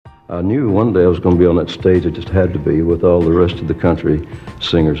I knew one day I was going to be on that stage. It just had to be with all the rest of the country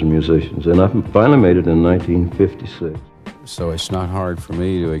singers and musicians. And I finally made it in 1956. So it's not hard for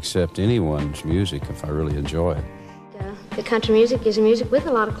me to accept anyone's music if I really enjoy it. The country music is music with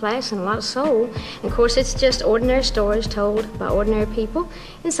a lot of class and a lot of soul. And of course, it's just ordinary stories told by ordinary people,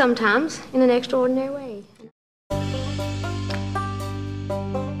 and sometimes in an extraordinary way.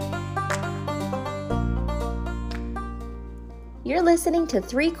 You're listening to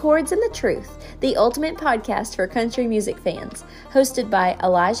Three Chords and the Truth, the ultimate podcast for country music fans. Hosted by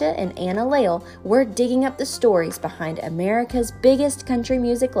Elijah and Anna Lael, we're digging up the stories behind America's biggest country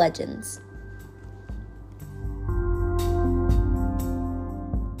music legends.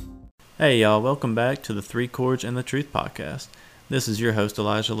 Hey y'all, welcome back to the Three Chords and the Truth podcast. This is your host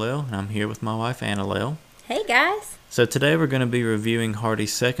Elijah Lael, and I'm here with my wife Anna Lael. Hey guys! So today we're going to be reviewing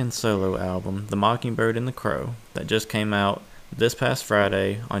Hardy's second solo album, The Mockingbird and the Crow, that just came out this past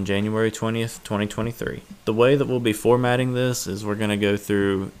Friday on January 20th, 2023. The way that we'll be formatting this is we're going to go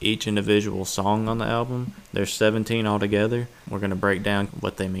through each individual song on the album. There's 17 altogether. We're going to break down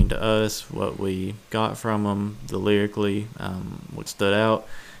what they mean to us, what we got from them, the lyrically, what stood out.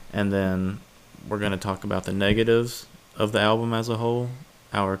 And then we're going to talk about the negatives of the album as a whole,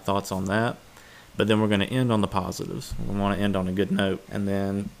 our thoughts on that. But then we're going to end on the positives. We want to end on a good note. And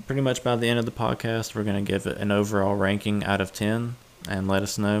then pretty much by the end of the podcast, we're going to give it an overall ranking out of 10 and let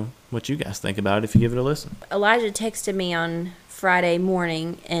us know what you guys think about it if you give it a listen. Elijah texted me on Friday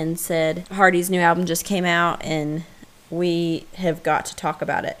morning and said Hardy's new album just came out and we have got to talk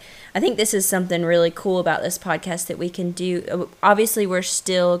about it. I think this is something really cool about this podcast that we can do. Obviously, we're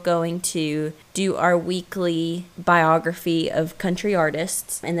still going to do our weekly biography of country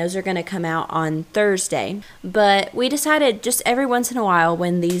artists, and those are going to come out on Thursday. But we decided just every once in a while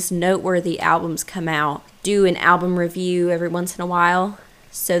when these noteworthy albums come out, do an album review every once in a while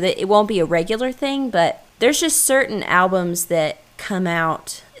so that it won't be a regular thing, but there's just certain albums that come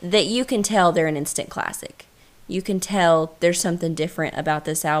out that you can tell they're an instant classic. You can tell there's something different about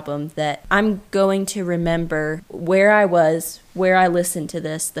this album that I'm going to remember where I was, where I listened to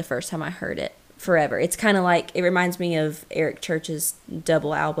this the first time I heard it forever. It's kind of like, it reminds me of Eric Church's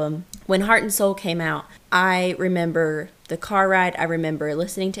double album. When Heart and Soul came out, I remember the car ride. I remember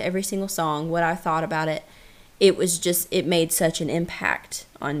listening to every single song, what I thought about it. It was just, it made such an impact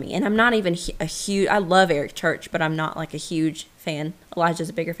on me. And I'm not even a huge, I love Eric Church, but I'm not like a huge fan. Elijah's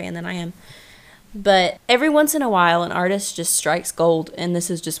a bigger fan than I am. But every once in a while, an artist just strikes gold, and this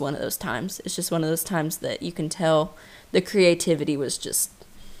is just one of those times. It's just one of those times that you can tell the creativity was just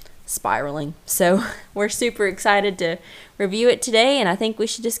spiraling. So we're super excited to review it today, and I think we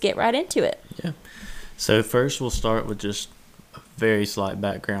should just get right into it. Yeah. So first we'll start with just a very slight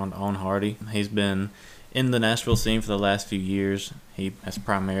background on Hardy. He's been in the Nashville scene for the last few years. He has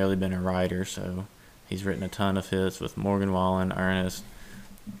primarily been a writer, so he's written a ton of hits with Morgan Wallen, Ernest,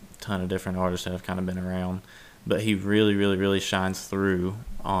 ton of different artists that have kind of been around, but he really shines through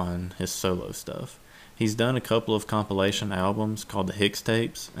on his solo stuff. He's done a couple of compilation albums called the Hicks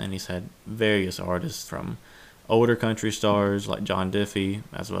Tapes, and he's had various artists from older country stars like John Diffie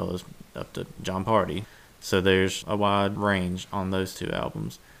as well as up to John Party. So there's a wide range on those two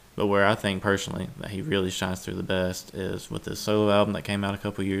albums. But where I think personally that he really shines through the best is with his solo album that came out a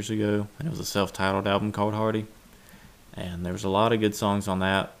couple years ago, and it was a self-titled album called Hardy. And there was a lot of good songs on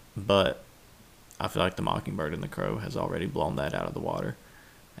that, but I feel like The Mockingbird and the Crow has already blown that out of the water.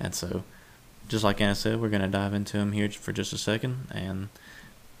 And so, just like Anna said, we're going to dive into them here for just a second and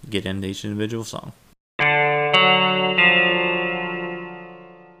get into each individual song.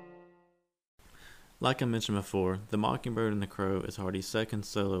 Like I mentioned before, The Mockingbird and the Crow is Hardy's second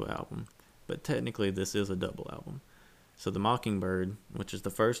solo album, but technically this is a double album. So The Mockingbird, which is the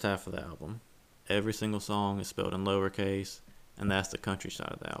first half of the album, every single song is spelled in lowercase, and that's the country side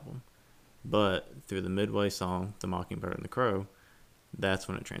of the album. But through the midway song, The Mockingbird and the Crow, that's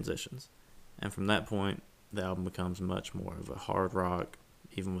when it transitions. And from that point, the album becomes much more of a hard rock,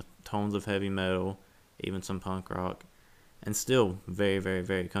 even with tones of heavy metal, even some punk rock, and still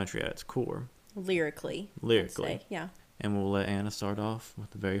very country at its core. Lyrically. I'd say, yeah. And we'll let Anna start off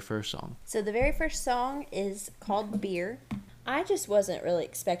with the very first song. So the very first song is called Beer. I just wasn't really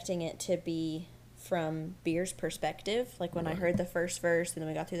expecting it to be from Beer's perspective. Like when I heard the first verse and then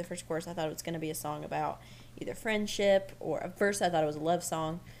we got through the first chorus, I thought it was going to be a song about either friendship or at first I thought it was a love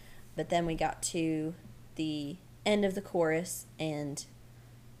song, but then we got to the end of the chorus and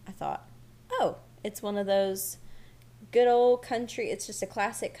I thought, oh, it's one of those good old country, it's just a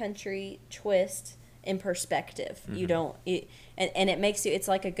classic country twist in perspective. Mm-hmm. You don't, and it makes you, it's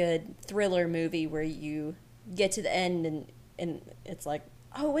like a good thriller movie where you get to the end and it's like,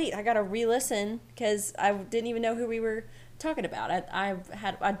 oh wait, I gotta re-listen because I didn't even know who we were talking about.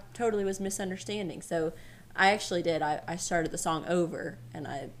 I totally was misunderstanding. So I actually did. I started the song over and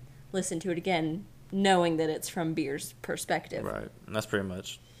I listened to it again, knowing that it's from Beer's perspective. Right. And that's pretty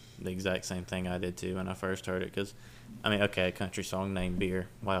much the exact same thing I did too when I first heard it. Because, I mean, okay, a country song named Beer.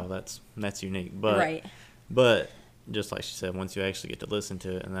 Wow, that's unique. But, Right. But just like she said, once you actually get to listen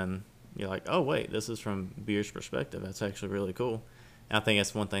to it, and then you're like, oh wait, this is from Beer's perspective. That's actually really cool. And I think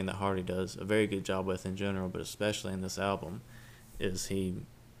that's one thing that Hardy does a very good job with in general, but especially in this album, is he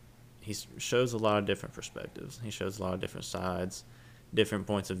shows a lot of different perspectives. He shows a lot of different sides, different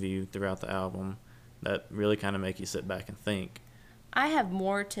points of view throughout the album that really kind of make you sit back and think. I have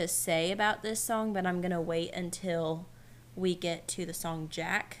more to say about this song, but I'm going to wait until we get to the song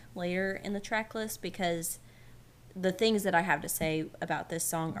Jack later in the track list, because the things that I have to say about this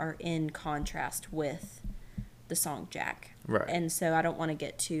song are in contrast with the song Jack. Right. And so I don't want to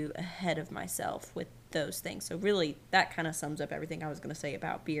get too ahead of myself with those things. So really, that kind of sums up everything I was going to say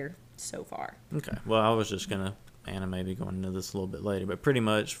about Beer so far. Okay. Well, I was just going to, Anna may be going into this a little bit later, but pretty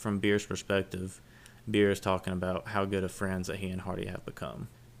much from Beer's perspective, Beer is talking about how good of friends that he and Hardy have become.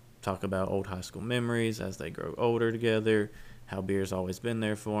 Talk about old high school memories as they grow older together, how Beer's always been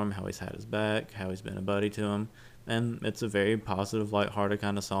there for him, how he's had his back, how he's been a buddy to him. And it's a very positive, lighthearted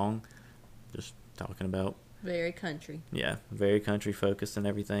kind of song. Just talking about... Very country. Yeah, very country focused and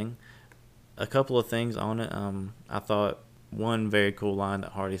everything. A couple of things on it. I thought one very cool line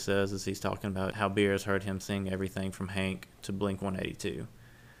that Hardy says is he's talking about how Beer has heard him sing everything from Hank to Blink-182.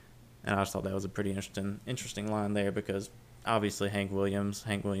 And I just thought that was a pretty interesting line there, because obviously Hank Williams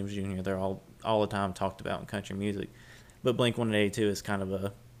Jr., they're all the time talked about in country music. But Blink-182 is kind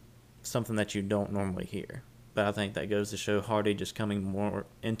of something that you don't normally hear. But I think that goes to show Hardy just coming more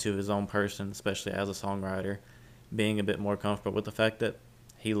into his own person, especially as a songwriter, being a bit more comfortable with the fact that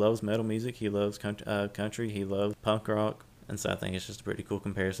he loves metal music, he loves country, he loves punk rock. And so I think it's just a pretty cool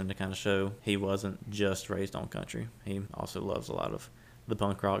comparison to kind of show he wasn't just raised on country. He also loves a lot of the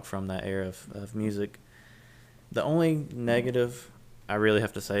punk rock from that era of music. The only negative I really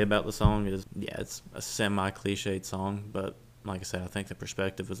have to say about the song is, yeah, it's a semi-cliched song, but like I said, I think the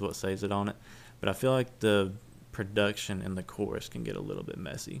perspective is what saves it on it. But I feel like the production in the chorus can get a little bit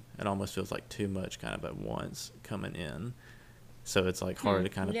messy. It almost feels like too much kind of at once coming in. So it's like hard to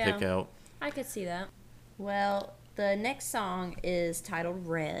kind of pick out. I could see that. Well, the next song is titled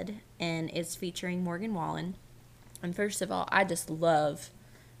Red, and it's featuring Morgan Wallen. And first of all, I just love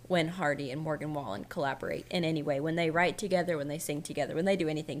when Hardy and Morgan Wallen collaborate in any way. When they write together, when they sing together, when they do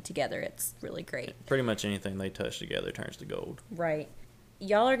anything together, it's really great. Pretty much anything they touch together turns to gold. Right.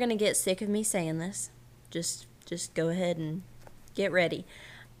 Y'all are going to get sick of me saying this. Just go ahead and get ready.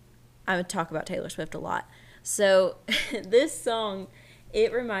 I would talk about Taylor Swift a lot. So this song,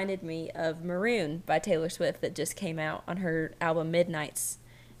 it reminded me of Maroon by Taylor Swift that just came out on her album Midnights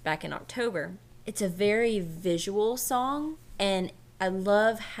back in October. It's a very visual song, and I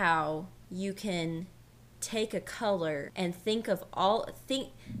love how you can take a color and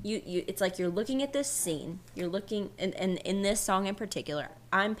it's like you're looking at this scene, you're looking, and in this song in particular,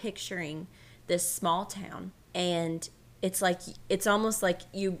 I'm picturing this small town, and it's almost like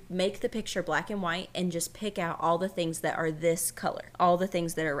you make the picture black and white and just pick out all the things that are this color, all the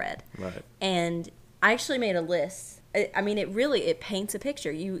things that are red. Right. And I actually made a list. I mean, it paints a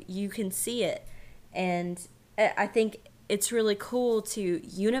picture. You can see it, and I think it's really cool to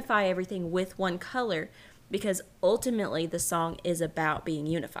unify everything with one color, because ultimately the song is about being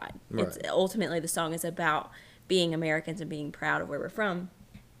unified. Right. Ultimately the song is about being Americans and being proud of where we're from.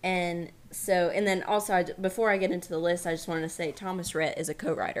 And so, and then also, before I get into the list, I just wanted to say Thomas Rhett is a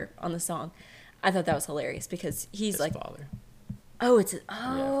co-writer on the song. I thought that was hilarious because he's His father.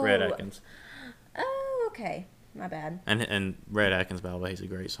 Yeah, Red Atkins. Oh, okay. My bad. And Red Atkins, by the way, he's a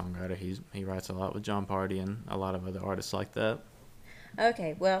great songwriter. He writes a lot with John Party and a lot of other artists like that.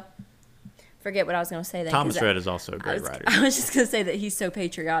 Okay, well, forget what I was going to say then. Thomas Rhett is also a great writer. I was just going to say that he's so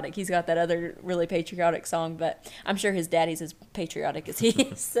patriotic. He's got that other really patriotic song, but I'm sure his daddy's as patriotic as he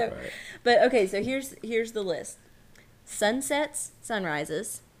is. So, Right. But okay, so here's the list: sunsets,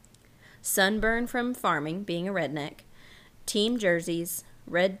 sunrises, sunburn from farming, being a redneck, team jerseys,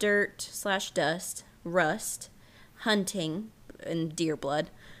 red dirt/dust, rust, hunting, and deer blood,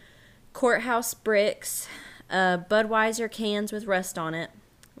 courthouse bricks, Budweiser cans with rust on it,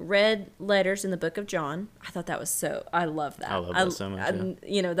 red letters in the Book of John. I thought that was I love that. I love that so much.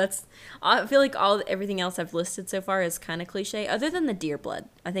 Yeah. I feel like everything else I've listed so far is kind of cliche, other than the deer blood.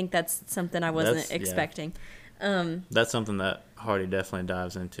 I think that's something I wasn't expecting. That's something that Hardy definitely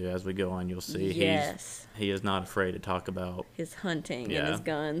dives into as we go on. You'll see Yes. he is not afraid to talk about His hunting and Yeah. his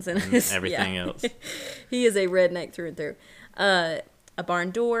guns and, and his everything yeah. else. He is a redneck through and through. A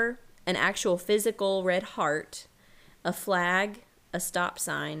barn door, an actual physical red heart, a flag, a stop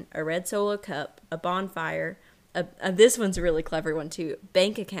sign, a red Solo cup, a bonfire. This one's a really clever one too.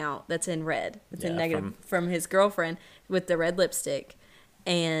 Bank account that's in red. It's in Yeah, negative from his girlfriend with the red lipstick,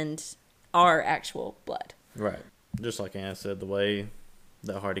 and our actual blood. Right. Just like Anna said, the way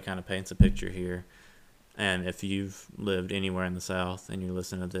that Hardy kind of paints a picture here, and if you've lived anywhere in the South and you're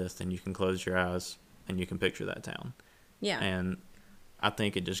listening to this, then you can close your eyes and you can picture that town. Yeah. And I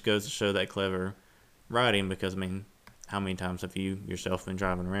think it just goes to show that clever writing because, I mean, how many times have you yourself been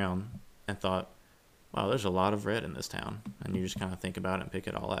driving around and thought, wow, there's a lot of red in this town, and you just kind of think about it and pick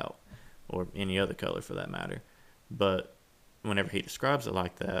it all out, or any other color for that matter. But whenever he describes it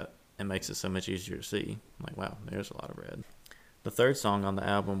like that, it makes it so much easier to see. Like, wow, there's a lot of red. The third song on the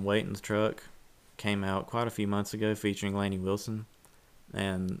album, Wait in the Truck, came out quite a few months ago featuring Lainey Wilson,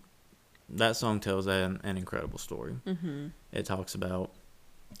 and that song tells an incredible story. Mm-hmm. It talks about,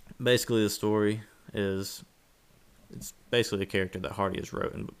 basically the story is, it's basically a character that Hardy has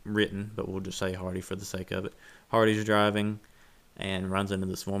written, but we'll just say Hardy for the sake of it. Hardy's driving and runs into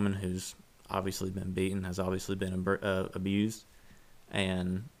this woman who's obviously been beaten, has obviously been abused,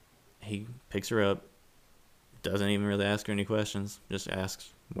 and he picks her up, doesn't even really ask her any questions, just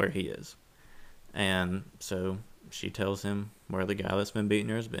asks where he is. And so she tells him where the guy that's been beating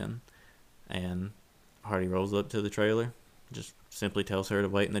her has been, and Hardy rolls up to the trailer, just simply tells her to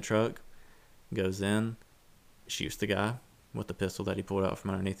wait in the truck, goes in, shoots the guy with the pistol that he pulled out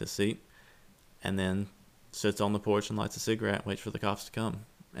from underneath the seat, and then sits on the porch and lights a cigarette and waits for the cops to come.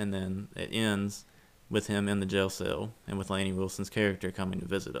 And then it ends with him in the jail cell and with Lainey Wilson's character coming to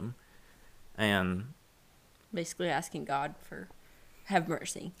visit him. And Basically asking God for have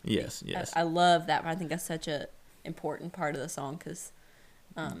mercy. yes. I love that. I think that's such a important part of the song because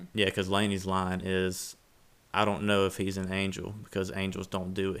Because Lainey's line is, I don't know if he's an angel because angels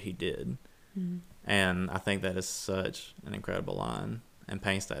don't do what he did. Mm-hmm. And I think that is such an incredible line and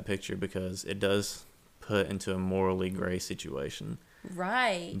paints that picture because it does put into a morally gray situation.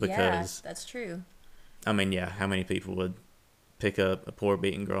 right, Because- that's true. I mean, yeah, how many people would pick up a poor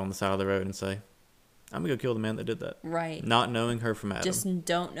beaten girl on the side of the road and say, I'm going to go kill the man that did that. Right. Not knowing her from Adam. Just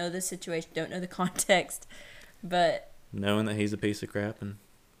don't know the situation, don't know the context, but Knowing that he's a piece of crap and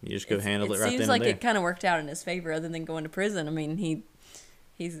you just go handle it right then seems and like there. it kind of worked out in his favor other than going to prison. I mean,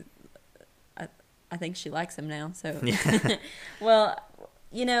 he's I think she likes him now, so. Yeah. Well,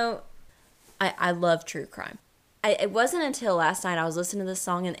 I love true crime. It wasn't until last night I was listening to this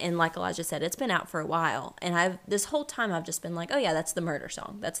song, and like Elijah said, it's been out for a while. And this whole time I've just been like, oh yeah, that's the murder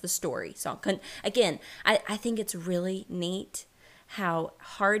song. That's the story song. Again, I think it's really neat how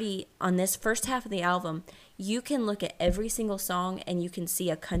Hardy, on this first half of the album, you can look at every single song and you can see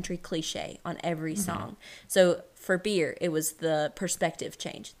a country cliche on every song. So for Beer, it was the perspective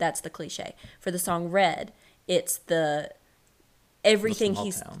change. That's the cliche. For the song Red, it's the everything small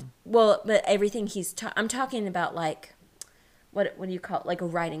he's town. well, but everything he's I'm talking about, like what do you call it, like a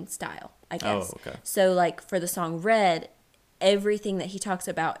writing style, I guess. Oh, okay. So like for the song Red, everything that he talks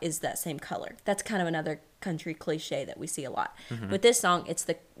about is that same color. That's kind of another country cliche that we see a lot. With this song, it's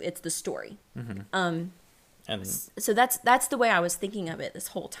the story. And So that's the way I was thinking of it this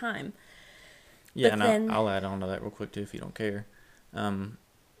whole time. yeah, But and then- I'll add on to that real quick too if you don't care.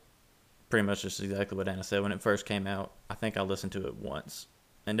 Pretty much just exactly what Anna said. When it first came out, I think I listened to it once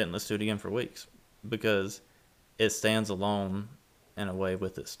and didn't listen to it again for weeks because it stands alone in a way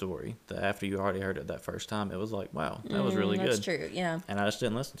with its story that after you already heard it that first time, it was like, wow, that was really That's good. true, yeah. And I just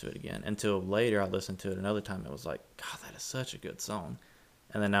didn't listen to it again until later. I listened to it another time. It was like, God, that is such a good song.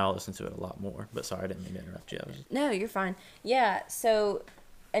 And then now I listen to it a lot more. But sorry, I didn't mean to interrupt you. No, you're fine. Yeah, so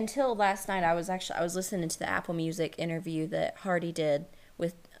until last night, I was listening to the Apple Music interview that Hardy did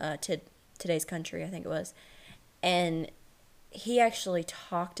with Today's Country, I think it was, and he actually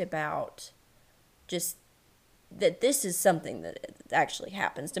talked about just that this is something that actually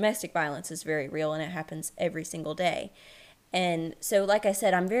happens. Domestic violence is very real, and it happens every single day. And so, like I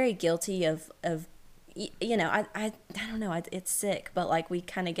said, I'm very guilty of I don't know, it's sick, but like we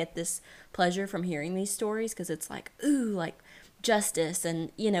kind of get this pleasure from hearing these stories because it's like, ooh, like justice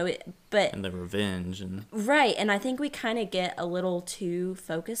and And the revenge and right, and I think we kind of get a little too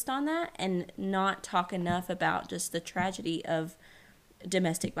focused on that and not talk enough about just the tragedy of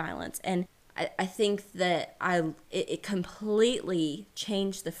domestic violence. And I think that it completely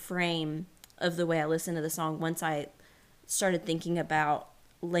changed the frame of the way I listened to the song once I started thinking about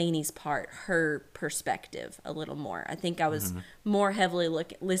Lainey's part, her perspective a little more. I think I was more heavily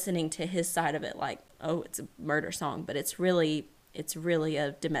listening to his side of it, like, oh, it's a murder song, but it's really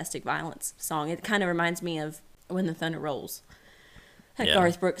a domestic violence song. It kind of reminds me of When the Thunder Rolls, a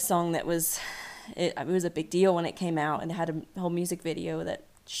Garth Brooks song that was it was a big deal when it came out, and it had a whole music video that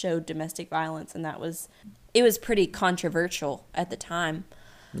showed domestic violence, and it was pretty controversial at the time.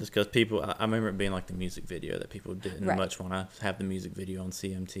 Just because people, I remember it being like the music video that people didn't much want to have the music video on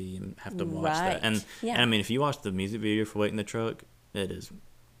CMT and have to watch that. And I mean, if you watch the music video for Wait in the Truck, it is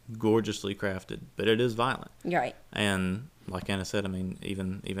gorgeously crafted, but it is violent. Right. And like Anna said, I mean,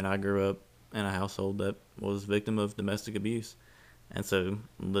 even I grew up in a household that was victim of domestic abuse. And so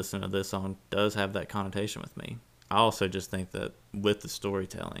listening to this song does have that connotation with me. I also just think that with the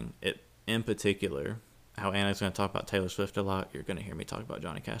storytelling, it in particular, how Anna's going to talk about Taylor Swift a lot, you're going to hear me talk about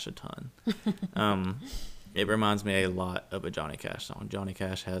Johnny Cash a ton. It reminds me a lot of a Johnny Cash song. Johnny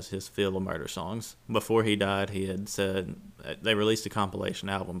Cash has his fill of murder songs. Before he died, he had said, they released a compilation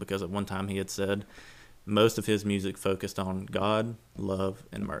album because at one time he had said most of his music focused on God, love,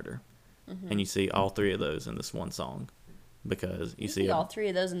 and murder. And you see all three of those in this one song. Because you see all three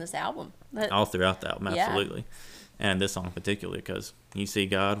of those in this album. All throughout the album, absolutely. And this song particularly, because you see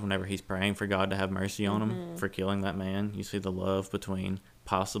God whenever he's praying for God to have mercy on him for killing that man. You see the love between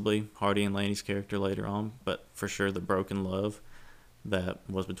possibly Hardy and Laney's character later on, but for sure the broken love that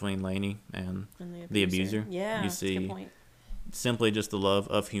was between Laney and the abuser. Yeah, you see that's a good point. Simply just the love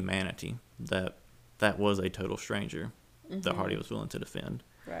of humanity that was a total stranger that Hardy was willing to defend.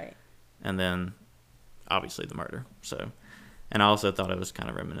 Right. And then obviously the murder. So, and I also thought it was kind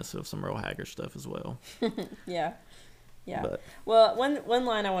of reminiscent of some Earl Haggard stuff as well. Yeah. But, well, one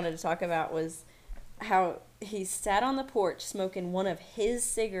line I wanted to talk about was how he sat on the porch smoking one of his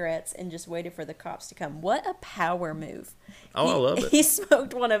cigarettes and just waited for the cops to come. What a power move. I love it. He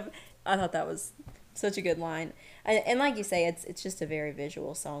smoked one of... I thought that was such a good line. And like you say, it's just a very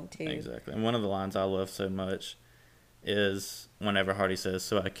visual song, too. Exactly. And one of the lines I love so much is whenever Hardy says,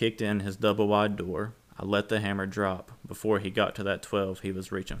 "So I kicked in his double-wide door. I let the hammer drop. Before he got to that 12 he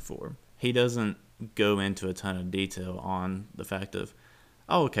was reaching for." He doesn't go into a ton of detail on the fact of,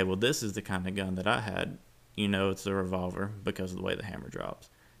 oh, okay, well, this is the kind of gun that I had. You know it's a revolver because of the way the hammer drops.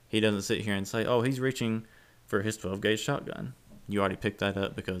 He doesn't sit here and say, oh, he's reaching for his 12-gauge shotgun. You already picked that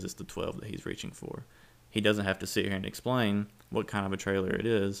up because it's the 12 that he's reaching for. He doesn't have to sit here and explain what kind of a trailer it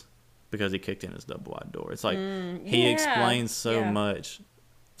is because he kicked in his double-wide door. It's like he explains so much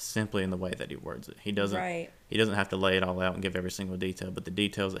simply in the way that he words it. He doesn't have to lay it all out and give every single detail, but the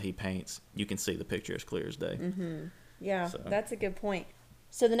details that he paints, you can see the picture as clear as day. Mm-hmm. Yeah, so. That's a good point.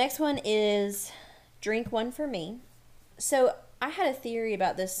 So the next one is Drink One for Me. So I had a theory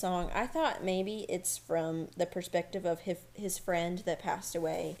about this song. I thought maybe it's from the perspective of his friend that passed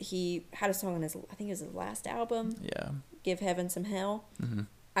away. He had a song on I think it was his last album. Yeah. Give Heaven Some Hell. Mm-hmm.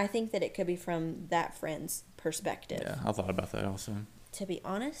 I think that it could be from that friend's perspective. Yeah, I thought about that also. To be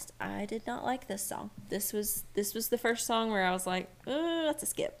honest, I did not like this song. This was the first song where I was like, that's a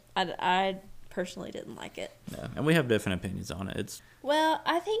skip. I personally didn't like it. Yeah, and we have different opinions on it. Well,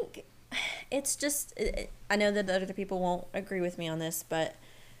 I think it's just, I know that other people won't agree with me on this, but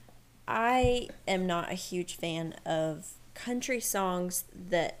I am not a huge fan of country songs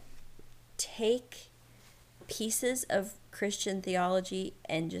that take pieces of Christian theology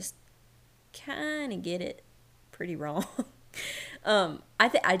and just kind of get it pretty wrong.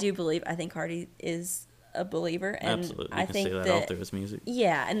 I do believe, I think Hardy is a believer, and absolutely, I think see that all through his music.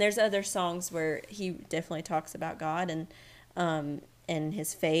 Yeah, and there's other songs where he definitely talks about God and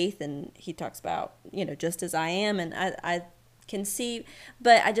his faith, and he talks about, just as I am, and I can see,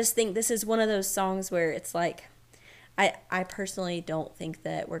 but I just think this is one of those songs where it's like, I personally don't think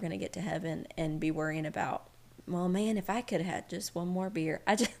that we're gonna get to heaven and be worrying about, well, man, if I could have had just one more beer.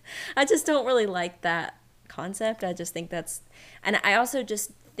 I just don't really like that concept. I just think that's, and I also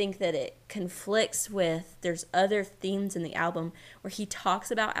just think that it conflicts with, there's other themes in the album where he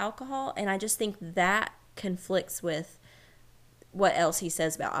talks about alcohol, and I just think that conflicts with what else he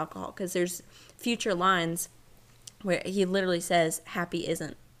says about alcohol, because there's future lines where he literally says happy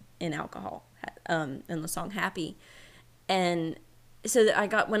isn't in alcohol, in the song Happy. And so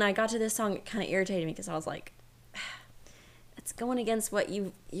when I got to this song, it kind of irritated me because I was like, it's going against what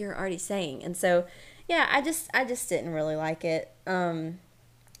you're already saying. And so yeah, I just didn't really like it. And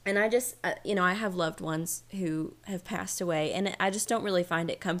I have loved ones who have passed away, and I just don't really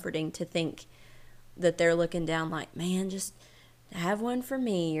find it comforting to think that they're looking down like, man, just have one for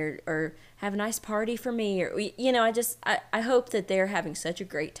me, or have a nice party for me, or I hope that they're having such a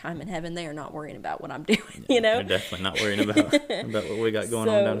great time in heaven they are not worrying about what I'm doing. They're definitely not worrying about what we got going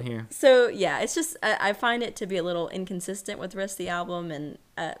on down here. So yeah, it's just I find it to be a little inconsistent with the rest of the album, and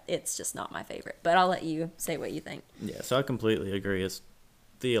it's just not my favorite. But I'll let you say what you think. Yeah, so I completely agree. It's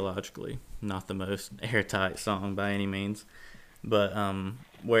theologically not the most airtight song by any means, but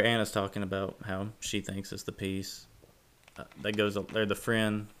where Anna's talking about how she thinks it's the piece that goes, they're the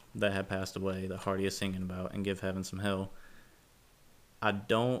friend that had passed away that Hardy is singing about, and give heaven some hell. I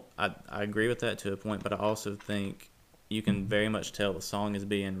agree with that to a point, but I also think you can very much tell the song is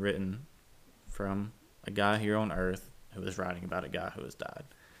being written from a guy here on earth who is writing about a guy who has died,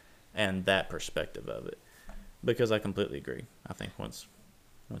 and that perspective of it. Because I completely agree. I think once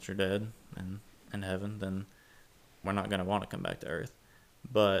you're dead and in heaven, then we're not going to want to come back to earth.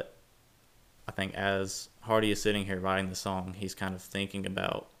 But I think as Hardy is sitting here writing the song, he's kind of thinking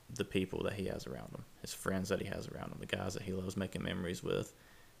about the people that he has around him, his friends that he has around him, the guys that he loves making memories with,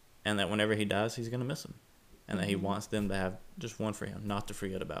 and that whenever he dies, he's going to miss them, and that he wants them to have just one for him, not to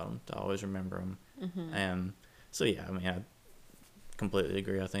forget about him, to always remember him. And so, yeah, I mean, I completely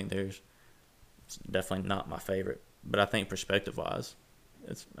agree. I think it's definitely not my favorite, but I think perspective-wise,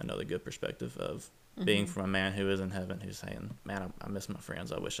 it's another good perspective of being from a man who is in heaven, who's saying, man, I miss my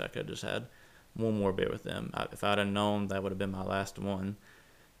friends. I wish I could have just had one more beer with them. If I'd have known, that would have been my last one.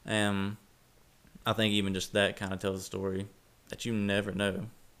 And I think even just that kind of tells a story that you never know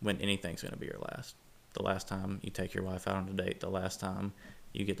when anything's going to be your last. The last time you take your wife out on a date, the last time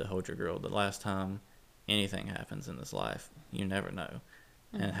you get to hold your girl, the last time anything happens in this life, you never know.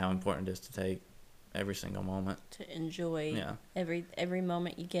 And how important it is to take every single moment. To enjoy every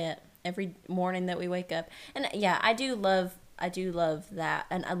moment you get, every morning that we wake up. And yeah, I do love that.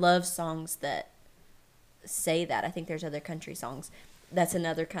 And I love songs that say that. I think there's other country songs. That's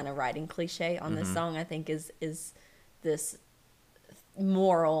another kind of writing cliche on this song, I think, is this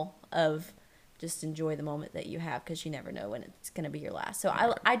moral of just enjoy the moment that you have, because you never know when it's going to be your last. So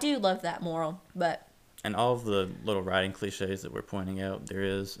I do love that moral. And all of the little writing cliches that we're pointing out, there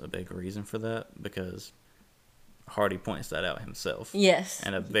is a big reason for that, because Hardy points that out himself. Yes.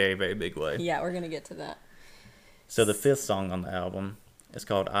 In a very, very big way. Yeah, we're going to get to that. So the fifth song on the album is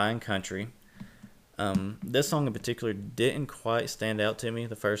called Eye and Country. This song in particular didn't quite stand out to me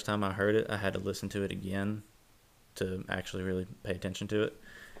the first time I heard it. I had to listen to it again to actually really pay attention to it.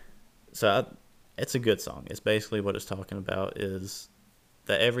 So it's a good song. It's basically what it's talking about is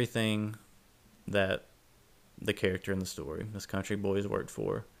that everything that the character in the story, this country boy's worked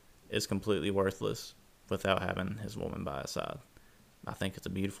for, is completely worthless without having his woman by his side. I think it's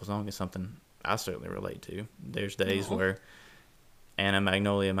a beautiful song. It's something I certainly relate to. There's days where Anna and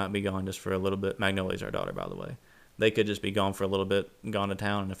Magnolia might be gone just for a little bit. Magnolia's our daughter, by the way. They could just be gone for a little bit, gone to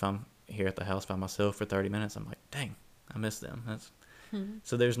town, and if I'm here at the house by myself for 30 minutes, I'm like, dang, I miss them.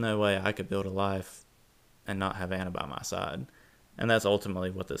 So there's no way I could build a life and not have Anna by my side. And that's ultimately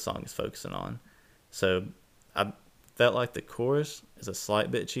what this song is focusing on. So I felt like the chorus is a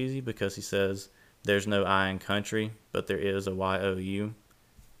slight bit cheesy, because he says, there's no I in country, but there is a Y-O-U,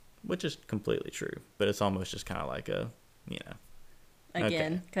 which is completely true. But it's almost just kind of like a,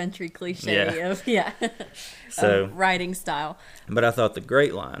 Again, country cliche of so of writing style. But I thought the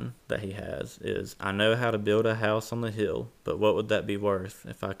great line that he has is, I know how to build a house on the hill, but what would that be worth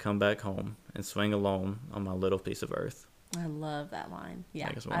if I come back home and swing alone on my little piece of earth? I love that line. Yeah, I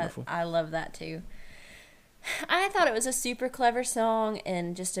think it's wonderful. I love that too. I thought it was a super clever song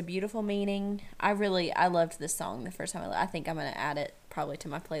and just a beautiful meaning. I loved this song the first time. I think I'm going to add it probably to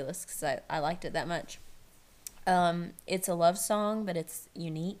my playlist because I liked it that much. It's a love song, but it's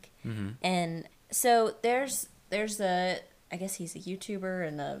unique. And so there's I guess he's a YouTuber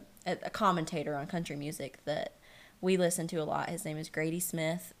and a commentator on country music that we listen to a lot. His name is Grady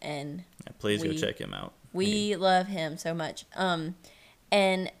Smith, and please go check him out. We love him so much.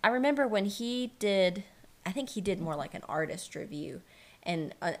 And I remember when I think he did more like an artist review.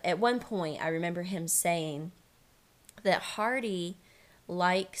 And at one point, I remember him saying that Hardy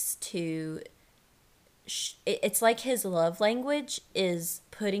likes to... it's like his love language is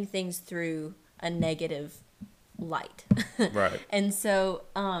putting things through a negative light. Right. And so,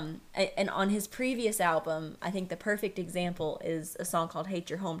 and on his previous album, I think the perfect example is a song called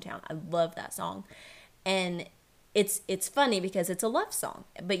Hate Your Hometown. I love that song. And it's funny because it's a love song,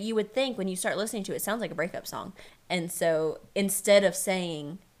 but you would think when you start listening to it, it sounds like a breakup song. And so instead of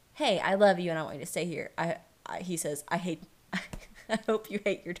saying, hey, I love you and I want you to stay here, he says, I hope you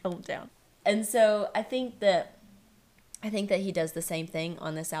hate your hometown. And so I think that he does the same thing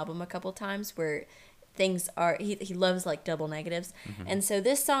on this album a couple times, where things are, he loves like double negatives. And so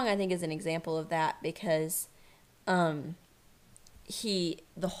this song I think is an example of that, because the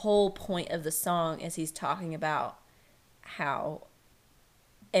whole point of the song is he's talking about how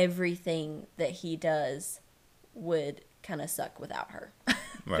everything that he does would kind of suck without her.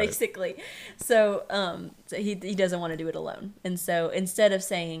 Right. Basically. So he doesn't want to do it alone. And so instead of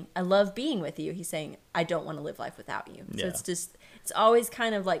saying, I love being with you, he's saying, I don't want to live life without you. Yeah. So it's always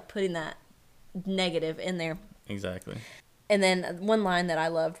kind of like putting that negative in there. Exactly. And then one line that I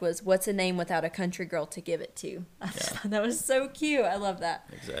loved was, what's a name without a country girl to give it to? That was so cute. I love that.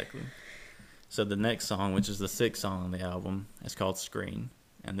 Exactly. So the next song, which is the 6th song on the album, is called Screen.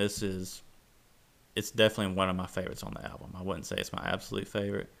 And it's definitely one of my favorites on the album. I wouldn't say it's my absolute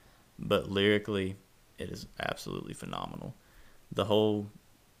favorite, but lyrically, it is absolutely phenomenal. The whole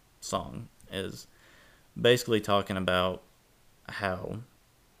song is basically talking about how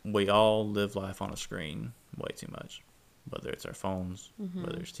we all live life on a screen way too much, whether it's our phones,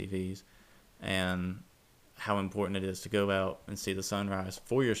 whether it's TVs, and how important it is to go out and see the sunrise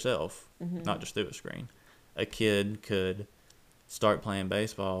for yourself, not just through a screen. A kid could start playing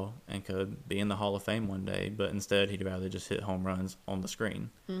baseball and could be in the Hall of Fame one day, but instead he'd rather just hit home runs on the screen.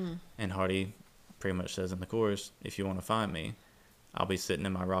 And Hardy pretty much says in the chorus, if you want to find me, I'll be sitting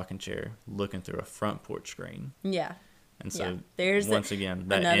in my rocking chair looking through a front porch screen. Yeah. And so there's once again,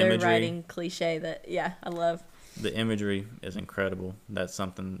 that another imagery, writing cliche that I love. The imagery is incredible. That's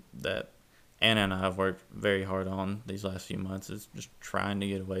something that Anna and I have worked very hard on these last few months, is just trying to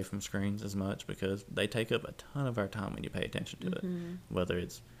get away from screens as much, because they take up a ton of our time when you pay attention to it. Whether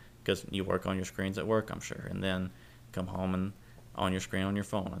it's because you work on your screens at work, I'm sure, and then come home and on your screen on your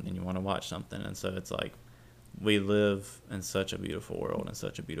phone, and then you want to watch something. And so it's like, we live in such a beautiful world and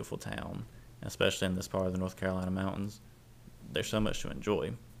such a beautiful town, especially in this part of the North Carolina mountains. There's so much to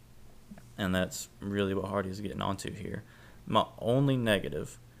enjoy, and that's really what Hardy is getting onto here. My only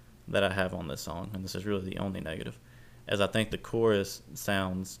negative that I have on this song, and this is really the only negative, is I think the chorus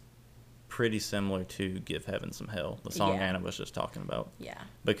sounds pretty similar to Give Heaven Some Hell, the song Anna was just talking about. Yeah.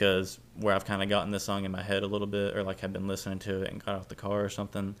 Because where I've kind of gotten this song in my head a little bit, or like have been listening to it and got out the car or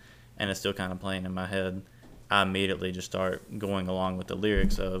something, and it's still kind of playing in my head, I immediately just start going along with the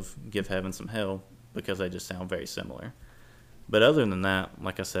lyrics of Give Heaven Some Hell, because they just sound very similar. But other than that,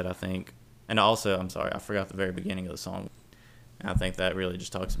 like I said, I think, and also, I'm sorry, I forgot the very beginning of the song. I think that really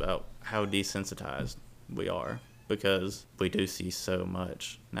just talks about how desensitized we are, because we do see so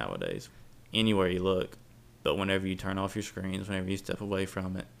much nowadays, anywhere you look. But whenever you turn off your screens, whenever you step away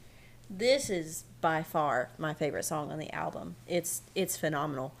from it. This is by far my favorite song on the album. It's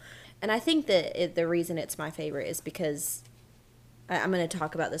phenomenal. And I think that the reason it's my favorite is because, I'm going to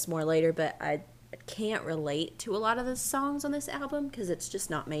talk about this more later, but I can't relate to a lot of the songs on this album because it's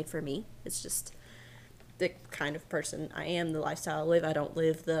just not made for me. It's just the kind of person I am, the lifestyle I live. I don't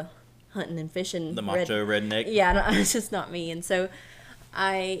live the hunting and fishing. The macho redneck. Yeah, it's just not me. And so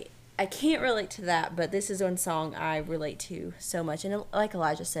I can't relate to that, but this is one song I relate to so much. And like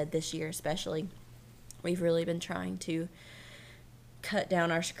Elijah said, this year especially, we've really been trying to cut down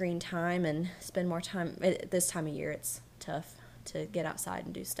our screen time and spend more time. This time of year, it's tough to get outside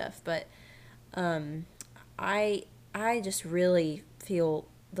and do stuff. But I just really feel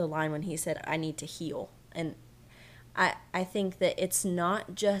the line when he said, I need to heal. And I think that it's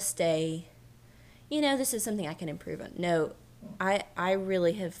not just this is something I can improve on. No, I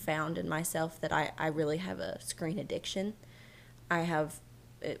really have found in myself that I really have a screen addiction. I have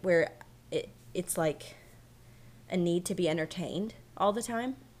it's like a need to be entertained all the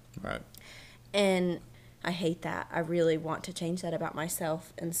time. Right. And I hate that. I really want to change that about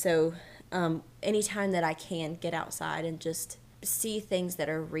myself. And so anytime that I can get outside and just see things that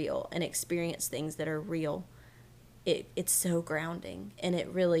are real and experience things that are real, it's so grounding, and it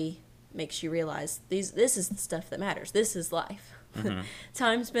really makes you realize this is the stuff that matters. This is life.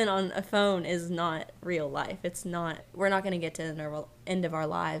 Time spent on a phone is not real life. It's not. We're not going to get to the end of our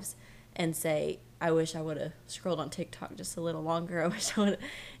lives and say, I wish I would have scrolled on TikTok just a little longer. I wish I would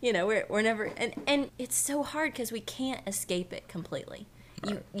have, we're never, and it's so hard because we can't escape it completely.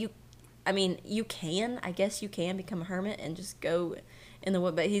 Right. You can, I guess you can become a hermit and just go in the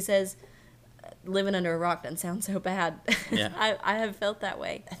wood, but he says living under a rock doesn't sound so bad. Yeah. I have felt that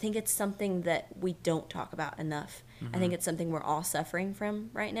way. I think it's something that we don't talk about enough. I think it's something we're all suffering from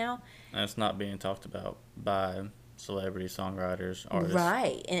right now. And it's not being talked about by celebrity songwriters, artists,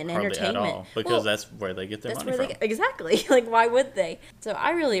 right, and entertainment, at all, because that's where they get their money from. Exactly. Like, why would they? So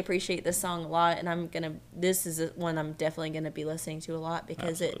I really appreciate this song a lot, and this is one I'm definitely gonna be listening to a lot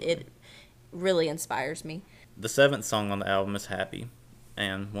because it really inspires me. The 7th song on the album is Happy,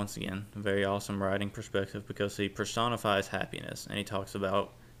 And once again, a very awesome writing perspective because he personifies happiness and he talks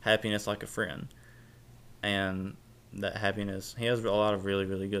about happiness like a friend. And that happiness, he has a lot of really,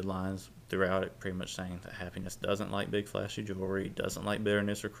 really good lines throughout it, pretty much saying that happiness doesn't like big flashy jewelry, doesn't like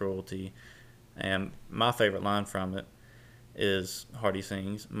bitterness or cruelty. And my favorite line from it is Hardy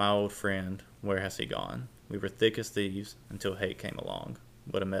sings, "My old friend, where has he gone? We were thick as thieves until hate came along.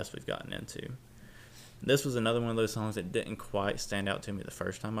 What a mess we've gotten into." This was another one of those songs that didn't quite stand out to me the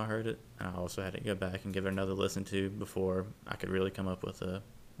first time I heard it, and I also had to go back and give it another listen to before I could really come up with an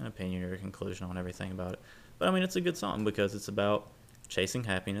opinion or a conclusion on everything about it. But I mean, it's a good song because it's about chasing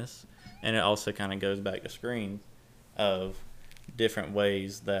happiness, and it also kind of goes back to screens of different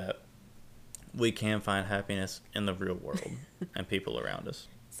ways that we can find happiness in the real world and people around us.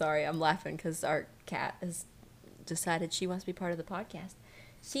 Sorry, I'm laughing because our cat has decided she wants to be part of the podcast.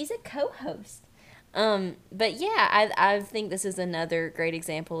 She's a co-host. But yeah, I think this is another great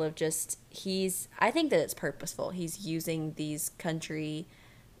example of just, I think that it's purposeful. He's using these country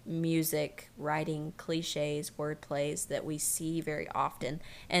music writing cliches, word plays that we see very often.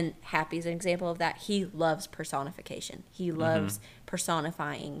 And Happy's an example of that. He loves personification. He loves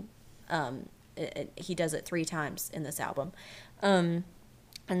personifying. He does it 3 times in this album. And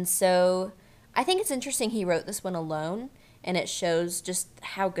so I think it's interesting he wrote this one alone. And it shows just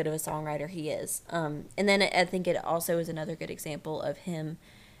how good of a songwriter he is. And then I think it also is another good example of him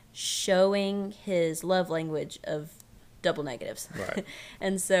showing his love language of double negatives. Right.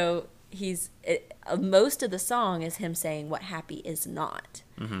 And so most of the song is him saying what happy is not.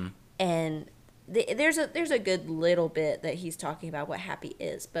 Mm-hmm. And there's a good little bit that he's talking about what happy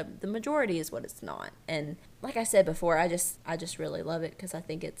is, but the majority is what it's not. And like I said before, I just really love it because I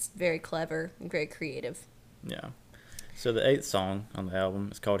think it's very clever and very creative. Yeah. So the 8th song on the album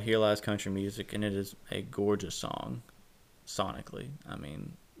is called Here Lies Country Music, and it is a gorgeous song sonically. I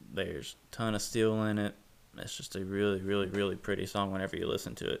mean, there's a ton of steel in it. It's just a really, really, really pretty song whenever you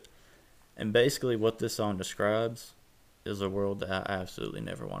listen to it. And basically what this song describes is a world that I absolutely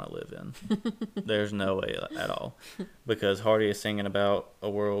never want to live in. There's no way at all. Because Hardy is singing about a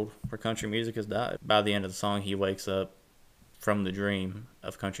world where country music has died. By the end of the song, he wakes up from the dream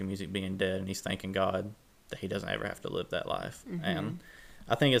of country music being dead, and he's thanking God that he doesn't ever have to live that life. Mm-hmm. And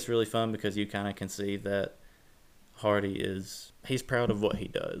I think it's really fun because you kind of can see that Hardy he's proud of what he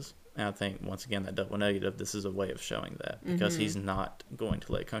does. And I think, once again, that double negative, this is a way of showing that. Because he's not going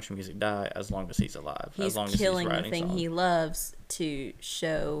to let country music die as long as he's alive. He's as long killing as he's the thing songs. he loves to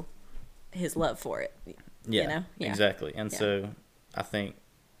show his love for it. Yeah, you know? Yeah. Exactly. And so I think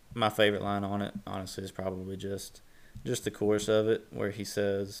my favorite line on it, honestly, is probably just the chorus of it, where he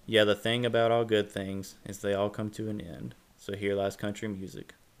says, "Yeah, the thing about all good things is they all come to an end. So here lies country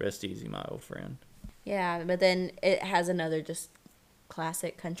music. Rest easy, my old friend." Yeah, but then it has another just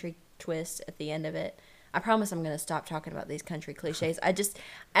classic country twist at the end of it. I promise I'm going to stop talking about these country cliches.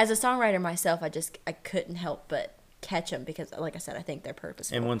 As a songwriter myself, I couldn't help but catch them because, like I said, I think they're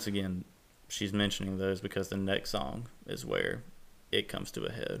purposeful. And once again, she's mentioning those because the next song is where it comes to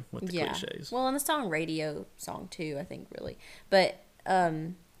a head with the cliches. Well, and the song Radio song too, I think, really. But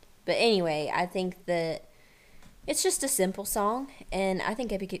anyway, I think that it's just a simple song, and I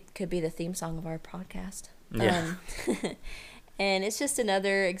think it could be the theme song of our podcast. Yeah. And it's just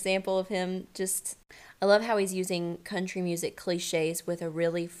another example of him I love how he's using country music cliches with a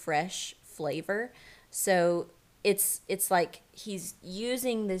really fresh flavor. So it's like he's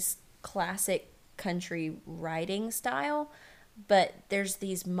using this classic country writing style, but there's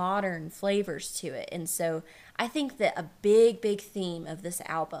these modern flavors to it. And so I think that a big, big theme of this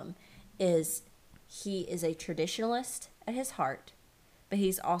album is he is a traditionalist at his heart, but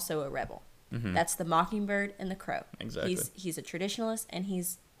he's also a rebel. Mm-hmm. That's the mockingbird and the crow. Exactly. He's a traditionalist and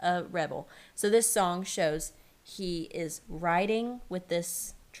he's a rebel. So this song shows he is writing with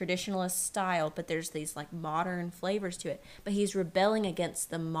this traditionalist style, but there's these like modern flavors to it. But he's rebelling against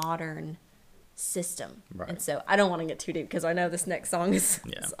the modern system. Right. And so I don't want to get too deep because I know this next song is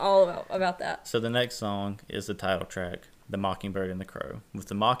all about that. So the next song is the title track, The Mockingbird and the Crow, with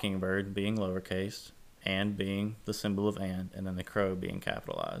the mockingbird being lowercase and being the symbol of and then the crow being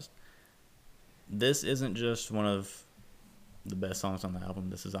capitalized. This isn't just one of the best songs on the album.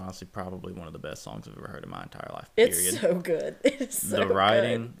 This is honestly probably one of the best songs I've ever heard in my entire life, period. It's so good. It's so the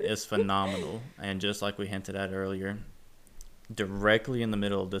writing is phenomenal. And just like we hinted at earlier, directly in the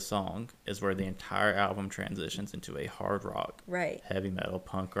middle of this song is where the entire album transitions into a hard rock, heavy metal,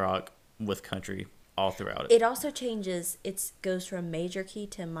 punk rock with country all throughout it. It also changes. It goes from major key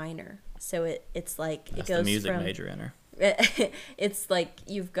to minor. So it's like That's it goes the music from major enter. It's like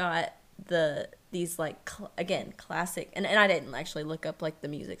you've got the these like again classic, and I didn't actually look up like the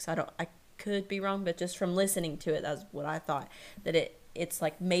music, so I could be wrong, but just from listening to it, that's what I thought, that it's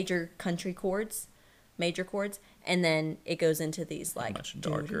like major chords, and then it goes into these like much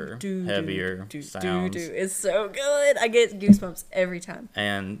darker, heavier sounds. It's so good. I get goosebumps every time.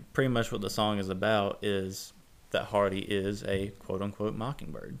 And pretty much what the song is about is that Hardy is a quote-unquote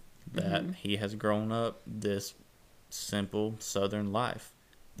mockingbird, that he has grown up this simple Southern life.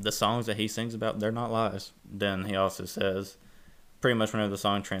 The songs that he sings about, they're not lies. Then he also says, pretty much whenever the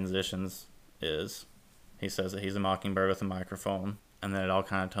song transitions, he says that he's a mockingbird with a microphone, and then it all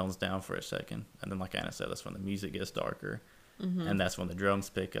kind of tones down for a second. And then, like Anna said, that's when the music gets darker, and that's when the drums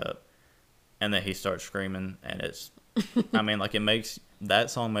pick up, and then he starts screaming, and it's, I mean, like, that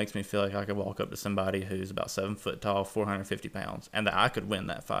song makes me feel like I could walk up to somebody who's about 7 foot tall, 450 pounds, and that I could win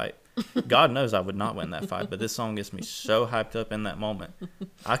that fight. God knows I would not win that fight, but this song gets me so hyped up in that moment.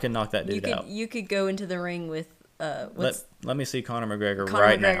 I could knock that dude out. You could go into the ring with let me see Conor McGregor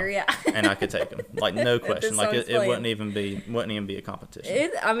Conor now, yeah. and I could take him, like, no question. Like, it wouldn't even be a competition.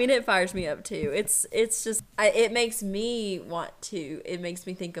 It fires me up too. It's just it makes me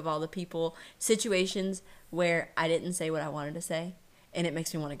think of all the situations where I didn't say what I wanted to say, and it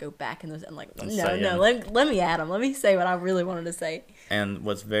makes me want to go back and I'm like, let me at him. Let me say what I really wanted to say. And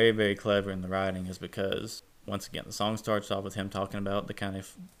what's very, very clever in the writing is because, once again, the song starts off with him talking about the kind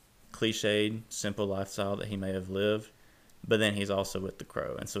of cliched, simple lifestyle that he may have lived, but then he's also with the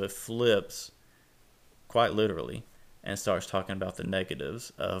Crow, and so it flips quite literally and starts talking about the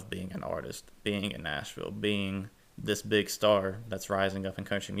negatives of being an artist, being in Nashville, being this big star that's rising up in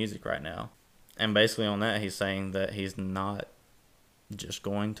country music right now. And basically on that, he's saying that he's not just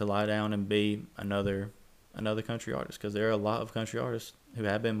going to lie down and be another country artist, because there are a lot of country artists who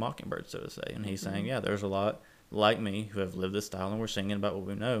have been mockingbirds, so to say. And he's saying, yeah, there's a lot like me who have lived this style, and we're singing about what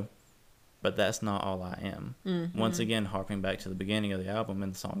we know, but that's not all I am. Once again, harping back to the beginning of the album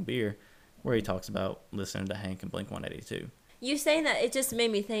in the song Beer, where he talks about listening to Hank and Blink-182. You saying that, it just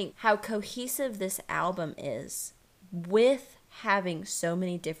made me think how cohesive this album is with having so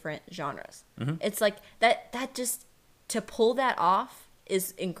many different genres. It's like that just, to pull that off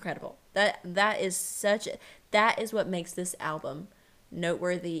is incredible. That is what makes this album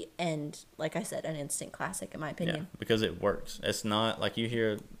noteworthy and, like I said, an instant classic in my opinion. Yeah, because it works. It's not like you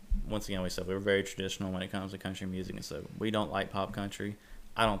hear, once again, we said we're very traditional when it comes to country music, and so we don't like pop country.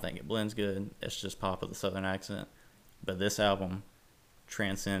 I don't think it blends good. It's just pop with a Southern accent. But this album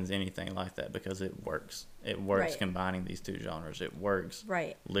transcends anything like that because it works. It works combining these two genres. It works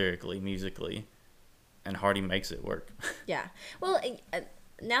lyrically, musically, and Hardy makes it work. Yeah. Well,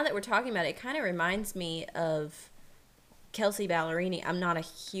 now that we're talking about it, it kind of reminds me of Kelsea Ballerini. I'm not a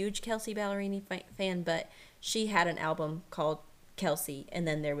huge Kelsea Ballerini fan, but she had an album called Kelsea, and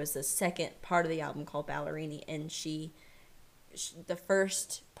then there was the second part of the album called Ballerini, and the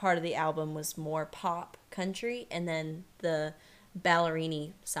first part of the album was more pop country, and then the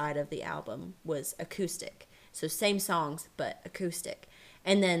Ballerini side of the album was acoustic. So same songs, but acoustic.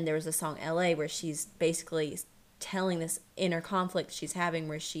 And then there was a song LA where she's basically telling this inner conflict she's having,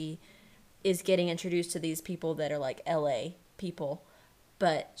 where she is getting introduced to these people that are like LA people,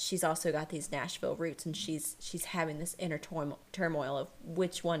 but she's also got these Nashville roots, and she's having this inner turmoil of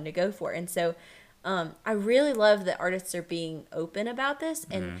which one to go for. And so I really love that artists are being open about this,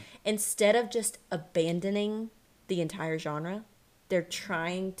 and instead of just abandoning the entire genre, they're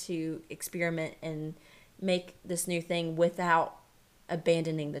trying to experiment and make this new thing without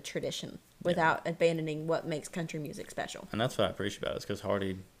abandoning the tradition, without abandoning what makes country music special. And that's what I appreciate about it, is because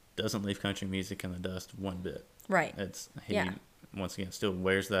Hardy doesn't leave country music in the dust one bit. Right. He once again still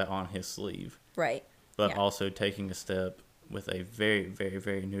wears that on his sleeve. Right. But also taking a step with a very, very,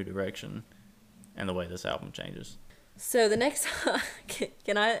 very new direction and the way this album changes. So the next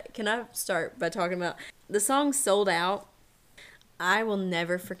can I start by talking about the song Sold Out? I will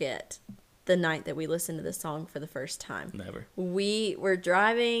never forget the night that we listened to this song for the first time. Never. We were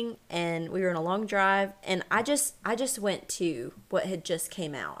driving, and we were on a long drive, and I just went to what had just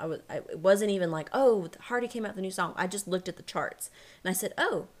came out. It wasn't even like, oh, Hardy came out with a new song. I just looked at the charts, and I said,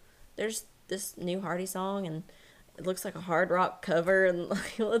 oh, there's this new Hardy song, and it looks like a hard rock cover, and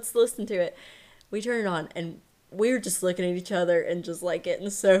let's listen to it. We turned it on, and we were just looking at each other and just like getting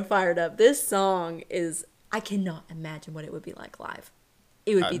so fired up. This song is, I cannot imagine what it would be like live.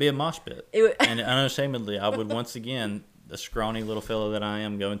 It would be a mosh pit. And unashamedly, I would once again, the scrawny little fellow that I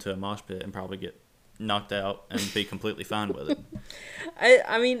am, go into a mosh pit and probably get knocked out and be completely fine with it.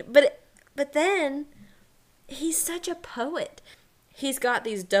 I mean, but then he's such a poet. He's got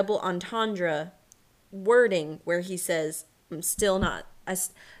these double entendre wording where he says, I'm still not,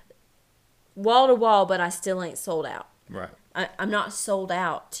 wall to wall, but I still ain't sold out. Right. I'm not sold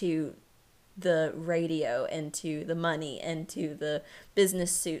out to the radio and to the money and to the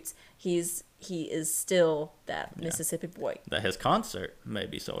business suits. He is still that Mississippi boy. That his concert may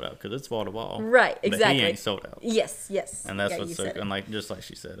be sold out because it's wall to wall. Right, exactly. But he ain't sold out. Yes. And that's what's so, and like just like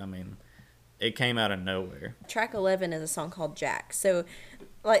she said, I mean, it came out of nowhere. Track 11 is a song called Jack. So,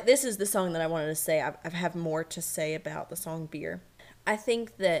 like, this is the song that I wanted to say. I have more to say about the song Beer. I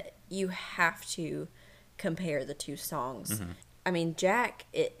think that you have to compare the two songs. Mm-hmm. I mean, Jack,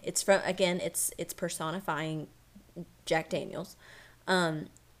 it's from, again, it's personifying Jack Daniels.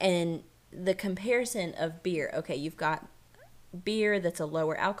 And the comparison of beer, okay, you've got beer that's a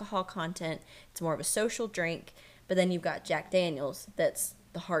lower alcohol content, it's more of a social drink, but then you've got Jack Daniels that's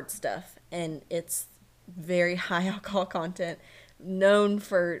the hard stuff, and it's very high alcohol content, known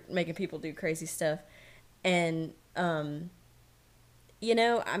for making people do crazy stuff. And, you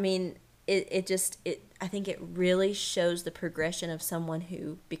know, I mean, I think it really shows the progression of someone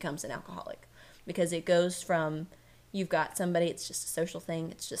who becomes an alcoholic, because it goes from, you've got somebody, it's just a social thing,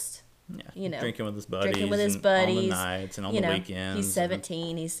 it's just, you know, drinking with his buddies, on the nights and on the weekends. He's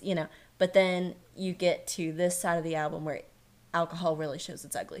 17, he's, you know, but then you get to this side of the album where alcohol really shows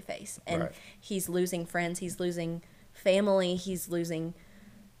its ugly face, and he's losing friends, he's losing family, he's losing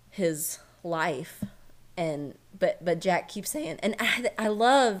his life, and but Jack keeps saying, and I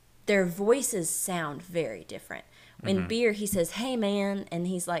love their voices sound very different. In Beer, he says, "Hey, man," and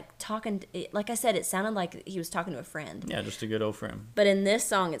he's like talking. Like I said, it sounded like he was talking to a friend. Yeah, just a good old friend. But in this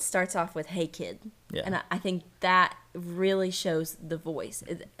song, it starts off with "Hey, kid," and I think that really shows the voice.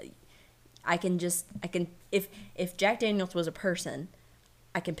 If Jack Daniels was a person,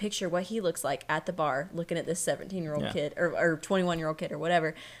 I can picture what he looks like at the bar, looking at this 17-year-old kid or 21-year-old kid or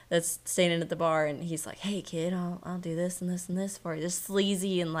whatever that's standing at the bar, and he's like, "Hey, kid, I'll do this and this and this for you." Just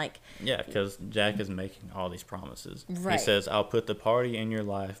sleazy and like. Yeah, because Jack is making all these promises. Right. He says, "I'll put the party in your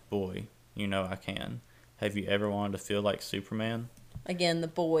life, boy. You know I can. Have you ever wanted to feel like Superman?" Again, the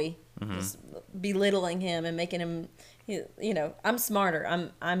boy, just belittling him and making him, you know, I'm smarter,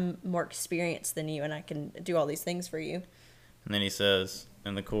 I'm more experienced than you, and I can do all these things for you. And then he says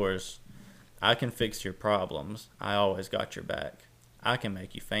in the chorus, "I can fix your problems. I always got your back. I can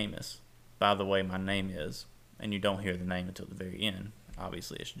make you famous. By the way, my name is," and you don't hear the name until the very end.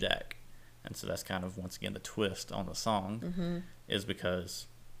 Obviously, it's Jack. And so that's kind of, once again, the twist on the song, is because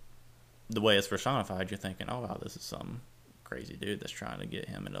the way it's personified, you're thinking, oh, wow, this is some crazy dude that's trying to get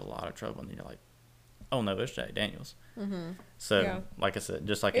him into a lot of trouble. And you're like, oh, no, it's Jack Daniels. So, like I said,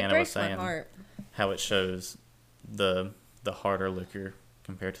 just like Anna was saying, how it shows the harder liquor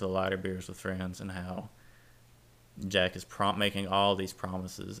compared to the lighter beers with friends, and how Jack is making all these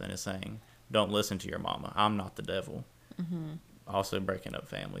promises and is saying, don't listen to your mama. I'm not the devil. Also breaking up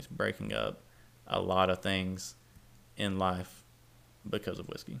families, breaking up a lot of things in life because of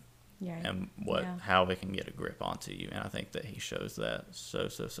whiskey. And how it can get a grip onto you. And I think that he shows that so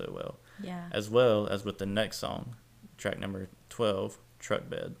well. As well as with the next song, track number 12, Truck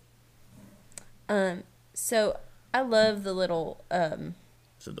Bed. So I love the little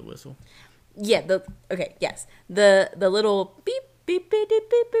So the whistle. Yeah, the little beep beep beep beep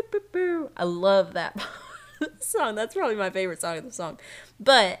beep beep beep beep. I love that song. That's probably my favorite song of the song.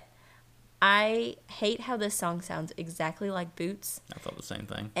 But I hate how this song sounds exactly like Boots. I thought the same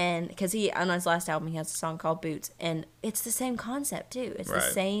thing. And because on his last album, he has a song called Boots, and it's the same concept too. It's the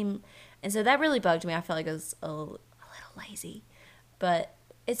same, and so that really bugged me. I felt like it was a little lazy, but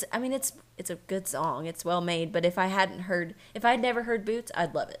it's a good song. It's well made. But if I had never heard Boots,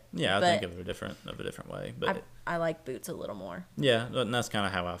 I'd love it. Yeah, I think of it a different way. But I like Boots a little more. Yeah, and that's kind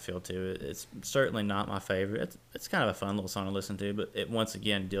of how I feel too. It's certainly not my favorite. It's kind of a fun little song to listen to, but it once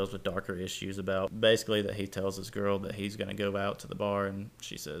again deals with darker issues about basically that he tells this girl that he's going to go out to the bar, and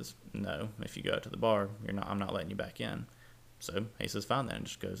she says, "No, if you go out to the bar, I'm not letting you back in." So he says, "Fine then," and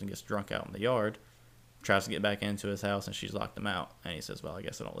just goes and gets drunk out in the yard, tries to get back into his house, and she's locked him out. And he says, "Well, I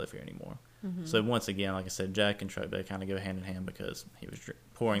guess I don't live here anymore." So once again, like I said, Jack and Truck Bed kind of go hand in hand because he was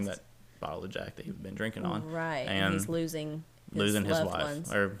pouring that bottle of Jack that he'd been drinking on. Right, and he's losing his wife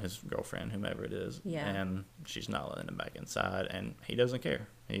ones. or his girlfriend, whomever it is. Yeah. And she's not letting him back inside, and he doesn't care.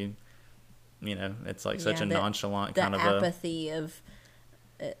 He, it's like such a nonchalant kind of apathy of,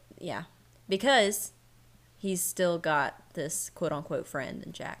 because he's still got this quote unquote friend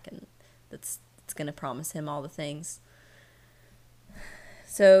in Jack, and that's going to promise him all the things.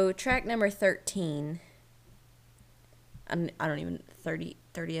 So track number 13. I don't even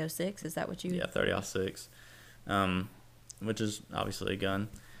 3006. Is that what you? Yeah, 3006, which is obviously a gun,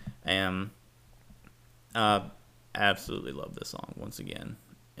 and I absolutely love this song once again.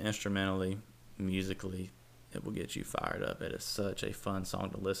 instrumentally, musically, it will get you fired up. It is such a fun song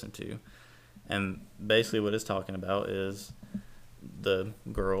to listen to. And basically what it's talking about is the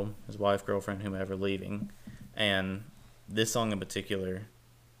girl, his wife, girlfriend, whomever, leaving. And this song in particular,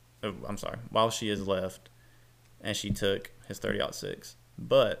 while she is left, and she took his 30-06,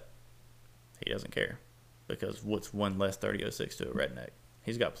 but he doesn't care, because what's one less 30-06 to a redneck?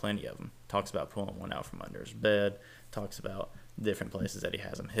 He's got plenty of them. Talks about pulling one out from under his bed, talks about different places that he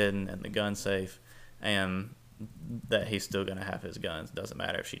has them hidden in the gun safe, and that he's still going to have his guns. Doesn't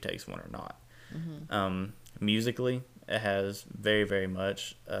matter if she takes one or not. Musically, it has very, very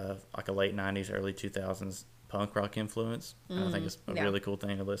much like a late 90s, early 2000s punk rock influence. And I think it's a really cool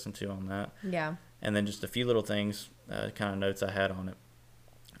thing to listen to on that. Yeah. And then just a few little things, kind of notes I had on it.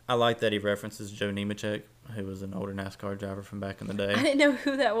 I like that he references Joe Nemechek, who was an older NASCAR driver from back in the day. I didn't know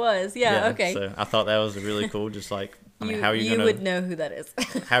who that was. Yeah, okay. So I thought that was really cool. Just like, how are you you gonna? would know who that is.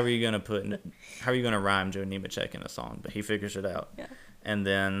 How are you gonna rhyme Joe Nemechek in a song? But he figures it out. Yeah. And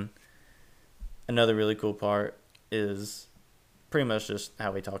then another really cool part is pretty much just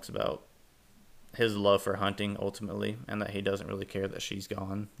how he talks about his love for hunting ultimately, and that he doesn't really care that she's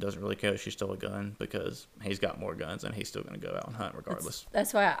gone, doesn't really care that she stole a gun, because he's got more guns and he's still going to go out and hunt regardless.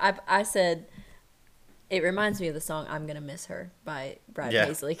 That's why I said it reminds me of the song "I'm Gonna Miss Her" by Brad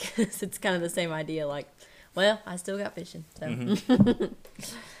Paisley, because it's kind of the same idea. Like, well, I still got fishing, so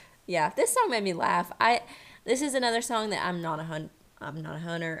yeah. This song made me laugh. This is another song that I'm not a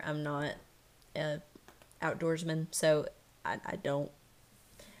hunter. I'm not a outdoorsman, so I don't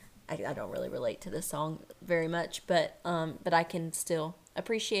really relate to this song very much, but I can still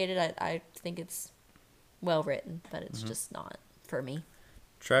appreciate it. I think it's well written, but it's just not for me.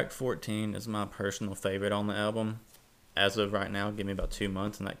 Track 14 is my personal favorite on the album. As of right now, give me about 2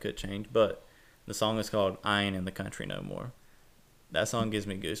 months and that could change, but the song is called "I Ain't in the Country No More." That song gives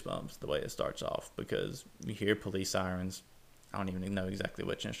me goosebumps the way it starts off, because you hear police sirens. I don't even know exactly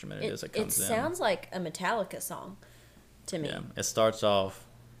which instrument it is that comes in. It sounds like a Metallica song to me. Yeah, it starts off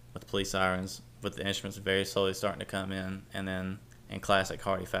with police sirens, with the instruments very slowly starting to come in, and then in classic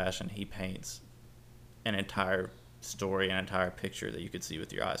Hardy fashion, he paints an entire story, an entire picture that you could see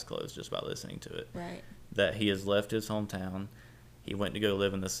with your eyes closed just by listening to it. Right. That he has left his hometown, he went to go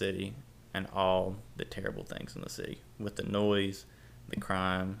live in the city, and all the terrible things in the city. With the noise, the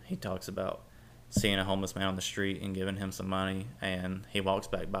crime, he talks about seeing a homeless man on the street and giving him some money, and he walks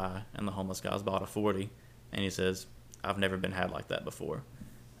back by, and the homeless guy's bought a 40, and he says, "I've never been had like that before."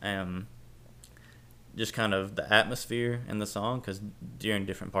 Just kind of the atmosphere in the song, because during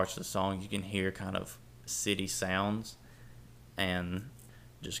different parts of the song you can hear kind of city sounds and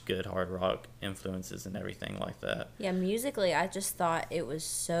just good hard rock influences and everything like that. Yeah, musically, I just thought it was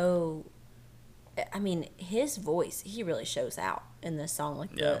so. I mean, his voice, he really shows out in this song.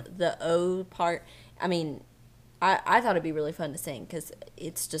 Like the O part. I mean, I thought it'd be really fun to sing, because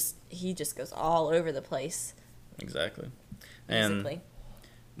it's just, he just goes all over the place. Exactly. Musically. And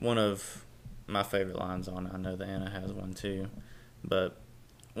one of my favorite lines on it, I know that Anna has one too, but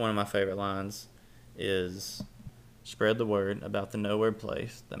one of my favorite lines is, "Spread the word about the nowhere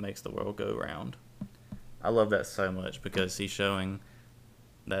place that makes the world go round." I love that so much, because he's showing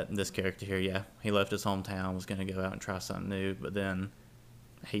that this character here, he left his hometown, was going to go out and try something new, but then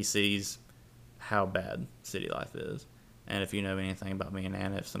he sees how bad city life is. And if you know anything about me and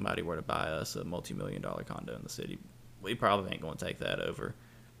Anna, if somebody were to buy us a multi-million-dollar condo in the city, we probably ain't going to take that over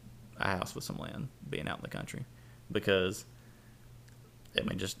a house with some land being out in the country, because I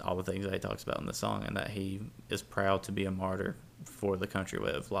mean, just all the things that he talks about in the song, and that he is proud to be a martyr for the country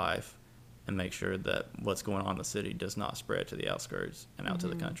way of life and make sure that what's going on in the city does not spread to the outskirts and out to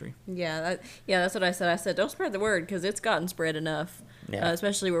the country. Yeah, that's what I said. I said, don't spread the word, because it's gotten spread enough. Yeah.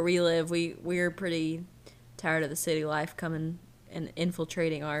 Especially where we live. We're pretty tired of the city life coming and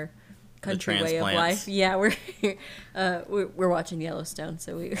infiltrating our country way of life. Yeah, we're watching Yellowstone,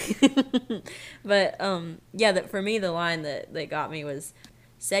 so we. But that for me, the line that got me was,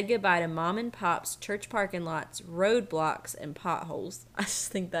 "Said goodbye to mom and pop's, church parking lots, roadblocks, and potholes." I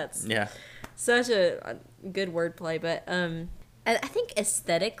just think that's such a good wordplay. But I think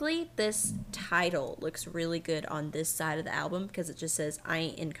aesthetically, this title looks really good on this side of the album, because it just says, "I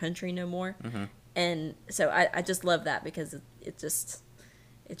ain't in country no more," and so I just love that, because it just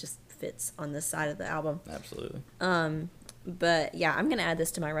fits on this side of the album. Absolutely. But yeah, I'm gonna add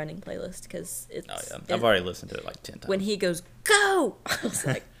this to my running playlist, because it's. Oh yeah, I've already listened to it like 10 times. When he goes, "Go!" I was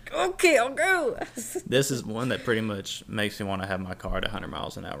like, "Okay, I'll go." This is one that pretty much makes me want to have my car at 100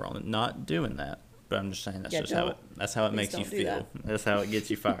 miles an hour on it. Not doing that, but I'm just saying that's how it makes you feel. That's how it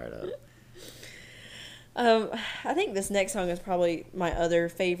gets you fired up. I think this next song is probably my other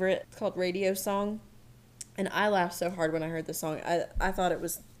favorite. It's called Radio Song. And I laughed so hard when I heard the song. I thought it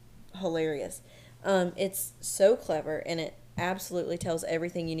was hilarious. It's so clever, and it absolutely tells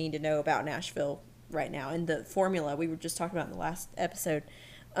everything you need to know about Nashville right now. And the formula we were just talking about in the last episode.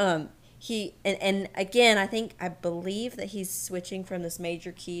 And again, I believe that he's switching from this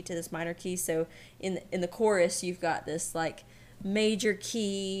major key to this minor key. So in the chorus, you've got this like major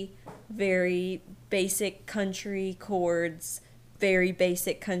key, very basic country chords, very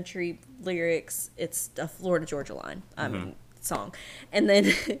basic country lyrics. It's a Florida Georgia line. I mean, song, and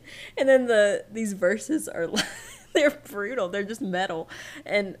then these verses are they're brutal. They're just metal,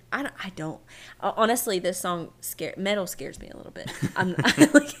 and I don't honestly. This song metal scares me a little bit. I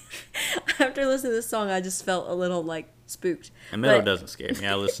like after listening to this song, I just felt a little like spooked. And metal doesn't scare me.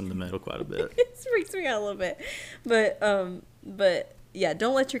 I listen to metal quite a bit. It freaks me out a little bit, but yeah,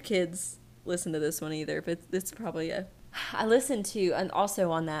 don't let your kids listen to this one either. But it's probably I listened to, and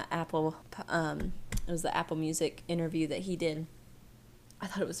also on that Apple, it was the Apple Music interview that he did. I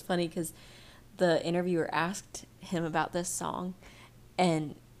thought it was funny because the interviewer asked him about this song,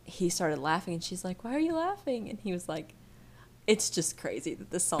 and he started laughing, and she's like, "Why are you laughing?" And he was like, "It's just crazy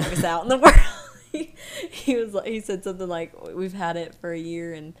that this song is out in the world." He said something like, "We've had it for a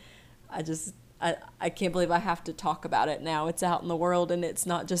year, and I can't believe I have to talk about it now. It's out in the world, and it's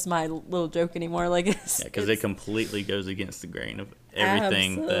not just my little joke anymore." Like, because it completely goes against the grain of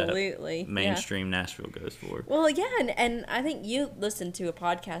everything absolutely, that mainstream Nashville goes for. Well, yeah, and I think you listened to a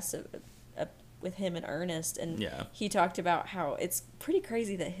podcast with him and Ernest, and he talked about how it's pretty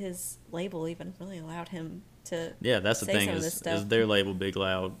crazy that his label even really allowed him to. Yeah, that's the say thing some of is this stuff. their label Big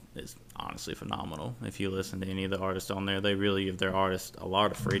Loud is honestly phenomenal. If you listen to any of the artists on there, they really give their artists a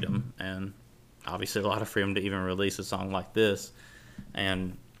lot of freedom, and obviously a lot of freedom to even release a song like this.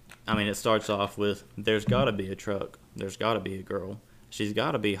 And I mean, it starts off with, "There's gotta be a truck, there's gotta be a girl, she's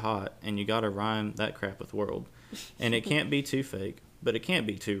gotta be hot, and you gotta rhyme that crap with world. And it can't be too fake, but it can't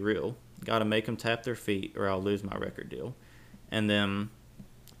be too real. Gotta make them tap their feet or I'll lose my record deal." And then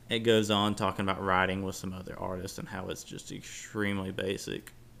it goes on talking about writing with some other artists and how it's just extremely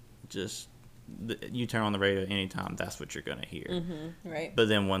basic. Just you turn on the radio anytime, that's what you're going to hear. Right. But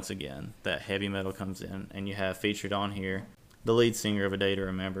then once again, that heavy metal comes in, and you have featured on here the lead singer of A Day to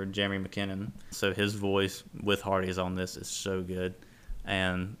Remember, Jeremy McKinnon. So his voice with Hardy's on this is so good,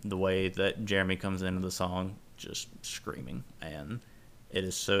 and the way that Jeremy comes into the song, just screaming, and it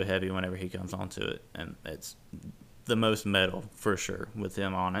is so heavy whenever he comes onto it, and it's the most metal for sure with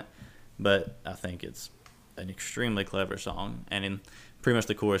him on it. But I think it's an extremely clever song, and in pretty much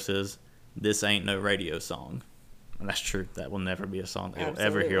the chorus is, "This ain't no radio song." And that's true. That will never be a song that you'll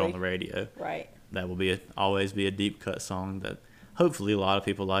ever hear on the radio. Right. That will always be a deep cut song that hopefully a lot of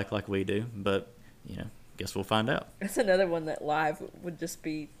people like we do. But, guess we'll find out. That's another one that live would just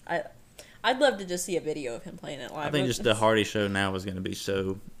be... I'd love to just see a video of him playing it live. I think just the Hardy show now is going to be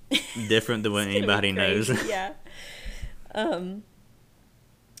so different than what anybody knows. Yeah.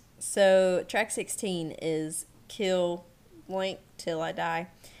 So track 16 is "Kill Blank Till I Die."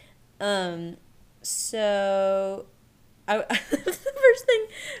 So the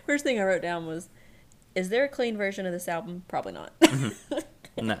first thing I wrote down was, is there a clean version of this album? Probably not.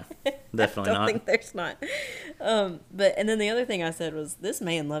 No, definitely I not. don't think there's not. And then the other thing I said was, this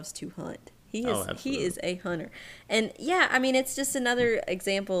man loves to hunt. He is a hunter. And yeah, I mean, it's just another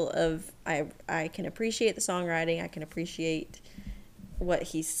example of I can appreciate the songwriting, I can appreciate what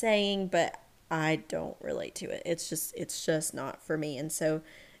he's saying, but I don't relate to it. It's just not for me. And so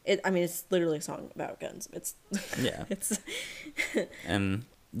it's literally a song about guns. And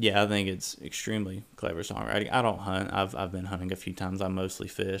yeah, I think it's extremely clever songwriting. I don't hunt. I've been hunting a few times. I mostly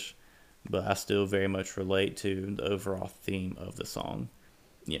fish, but I still very much relate to the overall theme of the song.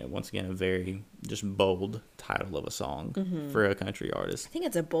 Once again, a very just bold title of a song for a country artist. I think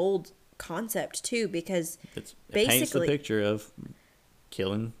it's a bold concept too, because it paints the picture of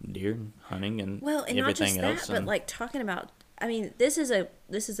killing deer, hunting, and everything not just else. That, but like talking about, I mean, this is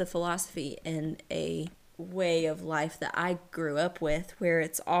a philosophy and a way of life that I grew up with, where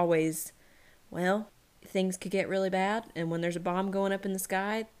it's always, well, things could get really bad, and when there's a bomb going up in the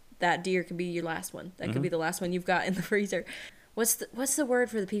sky, that deer could be your last one. That could be the last one you've got in the freezer. What's the word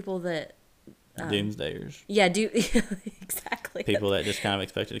for the people that doomsdayers? Yeah, exactly. People that just kind of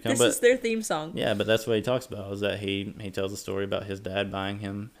expect it to come. This is their theme song. Yeah, but that's what he talks about, is that he tells a story about his dad buying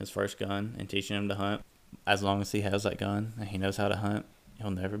him his first gun and teaching him to hunt. As long as he has that gun and he knows how to hunt,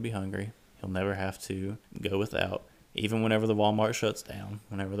 he'll never be hungry. He'll never have to go without. even whenever the Walmart shuts down,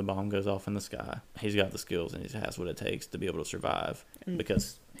 whenever the bomb goes off in the sky, he's got the skills and he has what it takes to be able to survive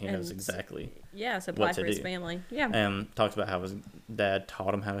because he knows exactly supply what to for his do. family. Yeah. And talks about how his dad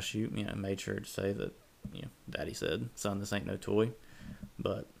taught him how to shoot, made sure to say that, Daddy said, son, this ain't no toy.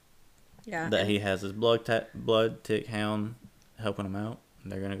 But that he has his blood tick hound helping him out.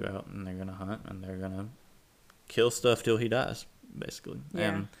 And they're going to go out and they're going to hunt and they're going to kill stuff till he dies, basically. Yeah.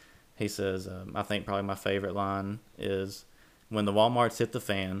 And he says, I think probably my favorite line is, when the Walmarts hit the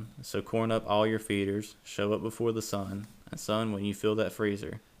fan, so corn up all your feeders, show up before the sun, and son, when you fill that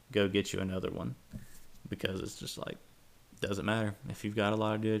freezer, go get you another one. Because it's just like, doesn't matter. If you've got a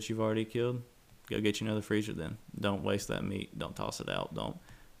lot of deer that you've already killed, go get you another freezer then. Don't waste that meat. Don't toss it out.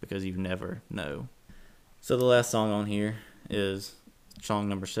 Because you never know. So the last song on here is song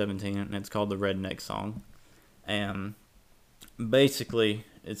number 17, and it's called the Redneck Song. And basically,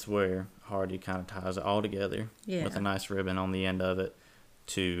 it's where Hardy kind of ties it all together with a nice ribbon on the end of it.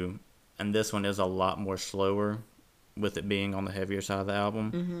 And this one is a lot more slower, with it being on the heavier side of the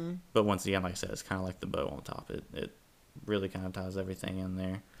album. Mm-hmm. But once again, like I said, it's kind of like the bow on top. It really kind of ties everything in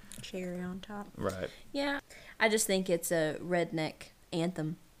there. Cherry on top. Right. Yeah. I just think it's a redneck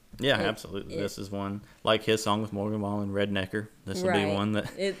anthem. Yeah, absolutely. This is one, like his song with Morgan Wallen, Rednecker. This will be one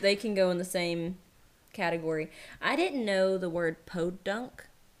that... they can go in the same category. I didn't know the word podunk.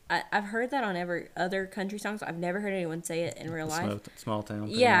 I've heard that on every other country songs. I've never heard anyone say it in real life. Small town.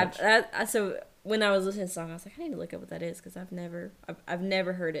 Yeah. So when I was listening to the song, I was like, I need to look up what that is because I've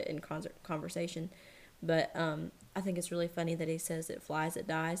never heard it in conversation. But I think it's really funny that he says it flies, it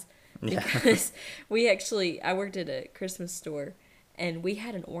dies. Because I worked at a Christmas store, and we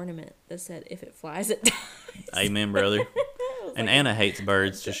had an ornament that said, if it flies, it dies. Amen, brother. And Anna hates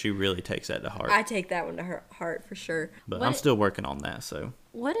birds, so she really takes that to heart. I take that one to her heart for sure. But I'm still working on that, so.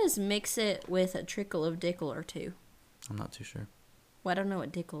 What is mix it with a trickle of dickle or two? I'm not too sure. Well, I don't know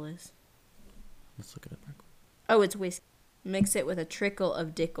what dickle is. Let's look it up real quick. Oh, it's whiskey. Mix it with a trickle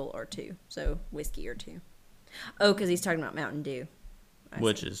of dickle or two. So, whiskey or two. Oh, because he's talking about Mountain Dew.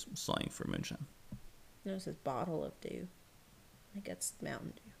 Which is slang for moonshine. No, it says bottle of dew. I think that's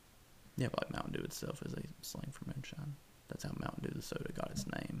Mountain Dew. Yeah, but like Mountain Dew itself is a slang for moonshine. That's how Mountain Dew, the soda, got its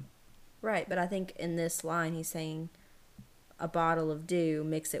name. Right, but I think in this line he's saying a bottle of dew,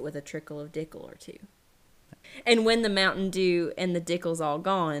 mix it with a trickle of dickle or two. And when the Mountain Dew and the dickle's all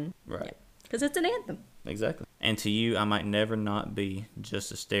gone. Right. Because it's an anthem. Exactly. And to you, I might never not be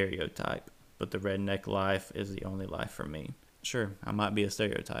just a stereotype, but the redneck life is the only life for me. Sure, I might be a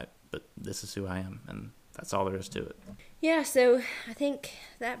stereotype, but this is who I am, and that's all there is to it. Yeah, so I think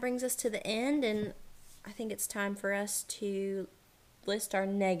that brings us to the end, and I think it's time for us to list our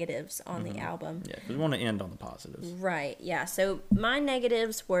negatives on the album. Yeah, because we want to end on the positives. Right, yeah. So my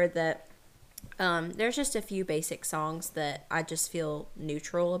negatives were that there's just a few basic songs that I just feel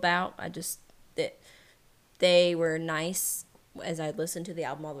neutral about. That they were nice as I listened to the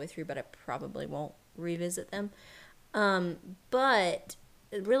album all the way through, but I probably won't revisit them. But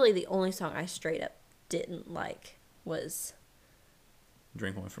really the only song I straight up didn't like was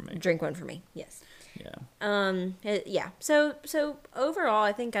Drink One For Me. Drink One For Me, yes. Yeah. Yeah. So overall,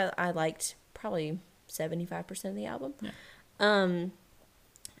 I think I liked probably 75% of the album. Yeah.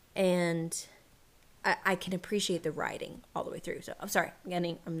 And I can appreciate the writing all the way through. So I'm sorry, I'm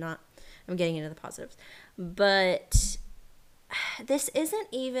getting into the positives, but this isn't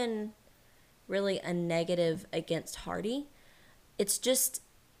even really a negative against Hardy. It's just,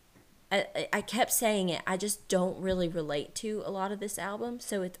 I kept saying it, I just don't really relate to a lot of this album,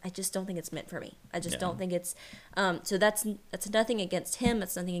 so I just don't think it's meant for me. I just don't think it's, so that's nothing against him,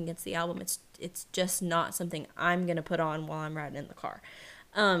 that's nothing against the album, it's just not something I'm going to put on while I'm riding in the car.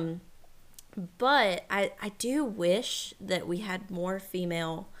 But I do wish that we had more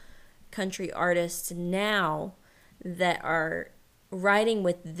female country artists now that are writing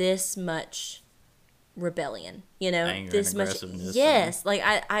with this much rebellion, anger this and much. aggressiveness. Yes, like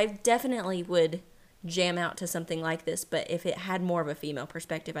I definitely would jam out to something like this, but if it had more of a female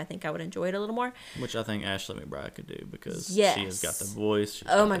perspective, I think I would enjoy it a little more. Which I think Ashley McBride could do because yes. she has got the voice, she's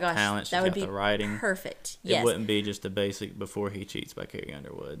oh got my the gosh, talent, she's that would got be the writing. Perfect. Yes. It wouldn't be just a basic Before He Cheats by Carrie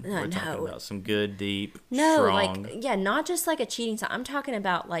Underwood. We're talking about some good, deep, strong. Not just like a cheating song. I'm talking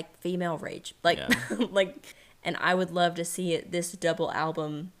about like female rage. And I would love to see this double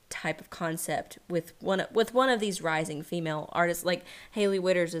album type of concept with one of these rising female artists. Like Hayley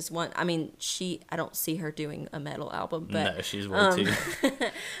Whitters is one. I mean, I don't see her doing a metal album, but no, she's way too.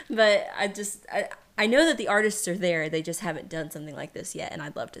 But I I know that the artists are there. They just haven't done something like this yet, and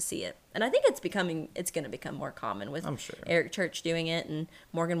I'd love to see it. And I think it's going to become more common with I'm sure. Eric Church doing it, and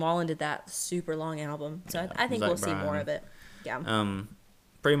Morgan Wallen did that super long album. So I think Zach we'll see Bryan. more of it. Yeah.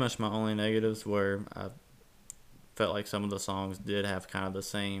 Pretty much my only negatives were I felt like some of the songs did have kind of the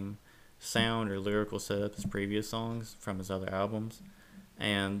same sound or lyrical setup as previous songs from his other albums,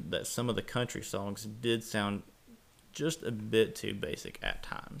 and that some of the country songs did sound just a bit too basic at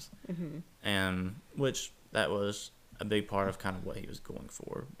times, and which that was a big part of kind of what he was going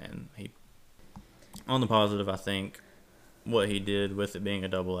for. And he, on the positive, I think what he did with it being a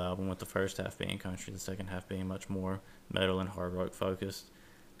double album, with the first half being country, the second half being much more metal and hard rock focused,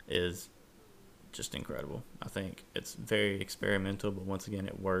 is just incredible. I think it's very experimental, but once again,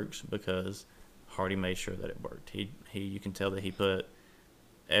 it works because Hardy made sure that it worked. You can tell that he put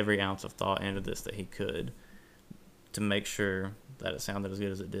every ounce of thought into this that he could to make sure that it sounded as good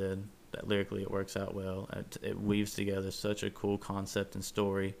as it did, that lyrically it works out well. It weaves together such a cool concept and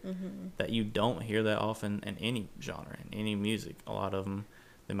story that you don't hear that often in any genre, in any music. A lot of them,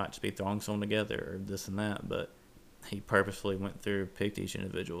 they might just be throwing songs together or this and that, but he purposefully went through, picked each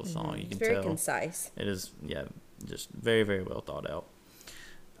individual song. You can It's very tell concise. it is, just very, very well thought out.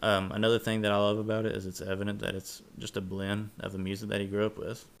 Another thing that I love about it is it's evident that it's just a blend of the music that he grew up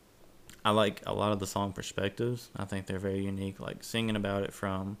with. I like a lot of the song perspectives. I think they're very unique, like singing about it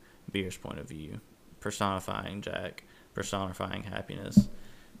from Beer's point of view, personifying Jack, personifying happiness.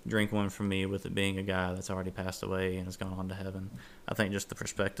 Drink One For Me with it being a guy that's already passed away and has gone on to heaven. I think just the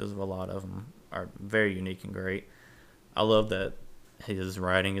perspectives of a lot of them are very unique and great. I love that his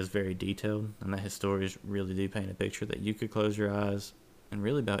writing is very detailed and that his stories really do paint a picture that you could close your eyes and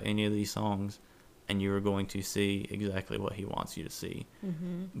really about any of these songs and you are going to see exactly what he wants you to see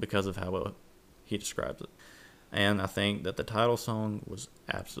because of how well he describes it. And I think that the title song was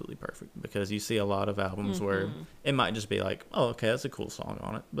absolutely perfect because you see a lot of albums where it might just be like, oh, okay, that's a cool song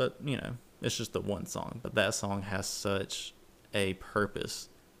on it, but, it's just the one song. But that song has such a purpose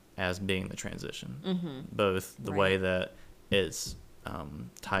as being the transition, both the way that it's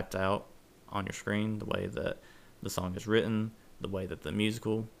typed out on your screen, the way that the song is written, the way that the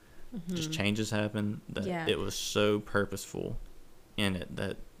musical just changes happen, that it was so purposeful in it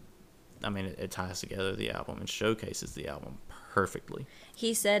that it ties together the album and showcases the album perfectly.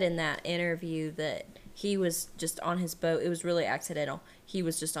 He said in that interview that he was just on his boat. It was really accidental. He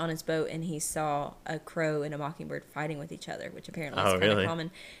was just on his boat and he saw a crow and a mockingbird fighting with each other, which apparently is kind of common.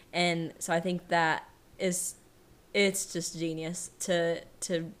 And so I think that it's just genius to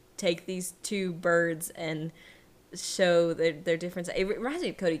take these two birds and show their difference. It reminds me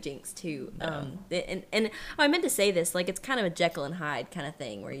of Cody Jinks too. And I meant to say this, like it's kind of a Jekyll and Hyde kind of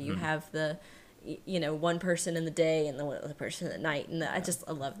thing where you have the one person in the day and the other person at night, and I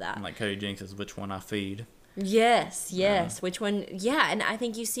love that. And like Cody Jinks is which one I feed. Yes, which one? Yeah, and I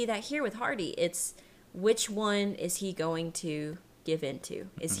think you see that here with Hardy. It's which one is he going to give into?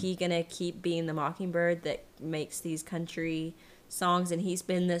 Is he gonna keep being the mockingbird that makes these country songs, and he's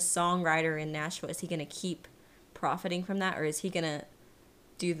been this songwriter in Nashville? Is he gonna keep profiting from that, or is he gonna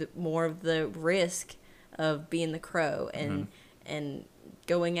do more of the risk of being the crow and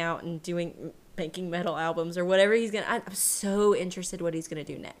going out and making metal albums or whatever he's gonna? I'm so interested what he's gonna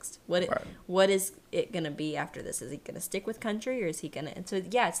do next. What is it gonna be after this? Is he gonna stick with country, or is he gonna? And so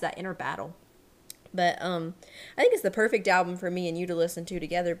it's that inner battle. But I think it's the perfect album for me and you to listen to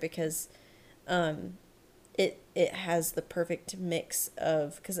together because it has the perfect mix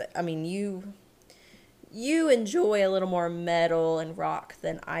of, because you enjoy a little more metal and rock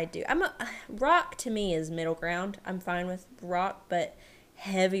than I do. Rock to me is middle ground. I'm fine with rock, but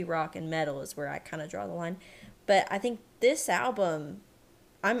heavy rock and metal is where I kind of draw the line. But I think this album,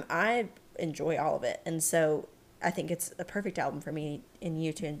 I enjoy all of it, and so I think it's a perfect album for me and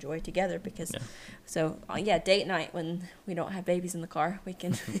you to enjoy together because. So date night when we don't have babies in the car, we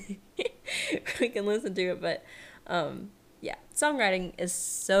can we can listen to it, but. Songwriting is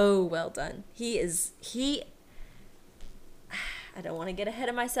so well done. I don't want to get ahead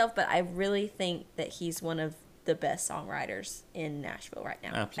of myself, but I really think that he's one of the best songwriters in Nashville right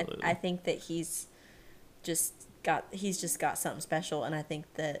now. Absolutely. I think that he's just got something special, and I think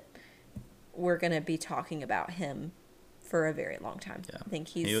that we're going to be talking about him for a very long time. Yeah. I think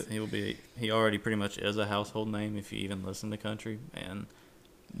he already pretty much is a household name if you even listen to country, and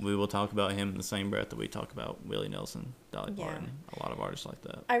we will talk about him in the same breath that we talk about Willie Nelson, Dolly Parton, a lot of artists like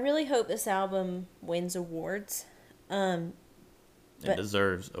that. I really hope this album wins awards. It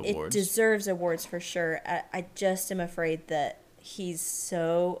deserves awards. It deserves awards for sure. I just am afraid that he's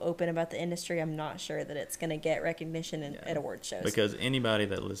so open about the industry. I'm not sure that it's going to get recognition at award shows. Because anybody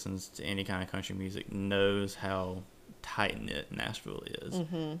that listens to any kind of country music knows how tight-knit Nashville is.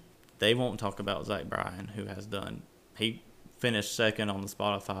 Mm-hmm. They won't talk about Zach Bryan, who he finished second on the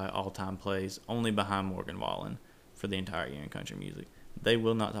Spotify all-time plays, only behind Morgan Wallen for the entire year in country music. They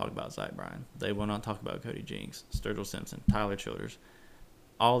will not talk about Zach Bryan. They will not talk about Cody Jinks, Sturgill Simpson, Tyler Childers.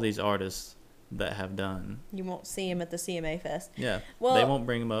 All these artists that have done. You won't see him at the CMA Fest. Yeah. Well, they won't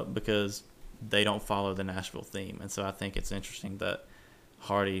bring him up because they don't follow the Nashville theme. And so I think it's interesting that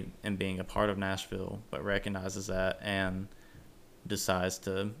Hardy, in being a part of Nashville, but recognizes that and decides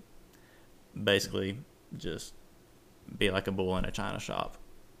to basically just be like a bull in a china shop.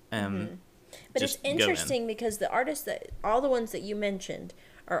 And But it's interesting because the artists all the ones that you mentioned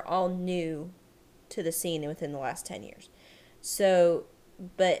are all new to the scene within the last 10 years. So,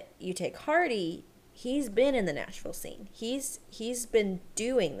 but you take Hardy, he's been in the Nashville scene. He's been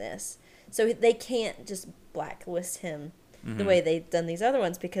doing this. So they can't just blacklist him the way they've done these other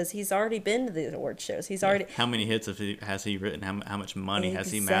ones because he's already been to the award shows. He's already. How many hits has he written? How much money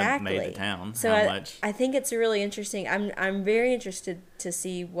has he made to town? So I think it's really interesting. I'm very interested to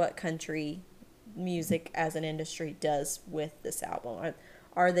see what country music as an industry does with this album.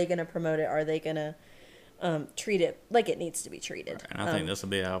 Are they going to promote it? Are they going to treat it like it needs to be treated? Right. And I think this will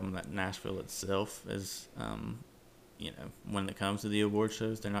be an album that Nashville itself is, when it comes to the award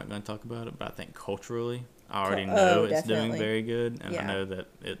shows, they're not going to talk about it. But I think culturally, I already know it's doing very good, and I know that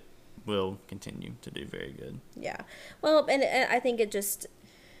it will continue to do very good. Yeah. Well, and I think it just,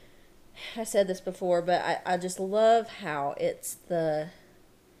 I said this before, but I just love how it's the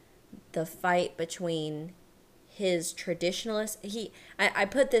fight between his traditionalist.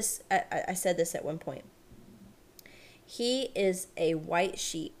 I said this at one point. He is a white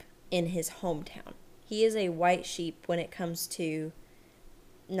sheep in his hometown. He is a white sheep when it comes to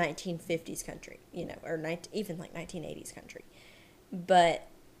 1950s country, or even like 1980s country. But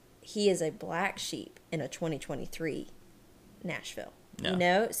he is a black sheep in a 2023 Nashville.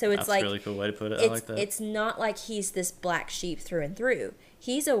 Yeah. So it's that's like a really cool way to put it. I like that. It's not like he's this black sheep through and through.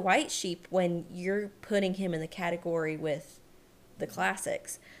 He's a white sheep when you're putting him in the category with the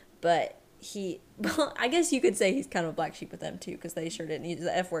classics, but I guess you could say he's kind of a black sheep with them too, because they sure didn't use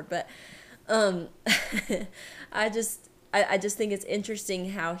the F word. But I just think it's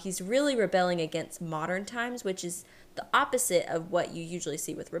interesting how he's really rebelling against modern times, which is the opposite of what you usually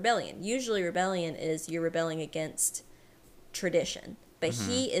see with rebellion. Usually rebellion is you're rebelling against tradition, but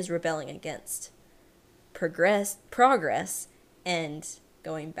he is rebelling against progress and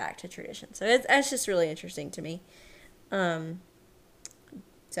going back to tradition. So that's just really interesting to me.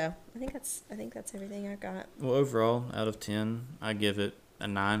 So I think that's everything I got. Well, overall, out of 10, I give it a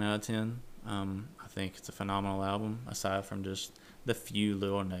 9 out of 10. I think it's a phenomenal album. Aside from just the few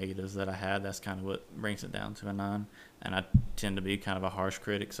little negatives that I had, that's kind of what brings it down to a 9. And I tend to be kind of a harsh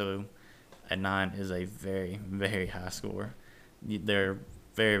critic, so a 9 is a very, very high score. There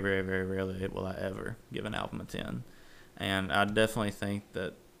very, very, very rarely will I ever give an album a 10. And I definitely think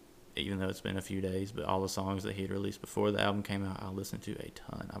that even though it's been a few days, but all the songs that he had released before the album came out, I listened to a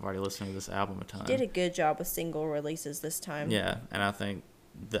ton. I've already listened to this album a ton. He did a good job with single releases this time. Yeah, and I think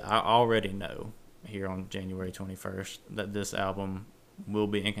that I already know here on January 21st that this album will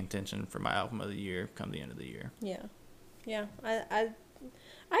be in contention for my album of the year come the end of the year. Yeah, I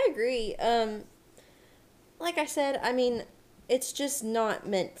agree. Like I said, I mean, it's just not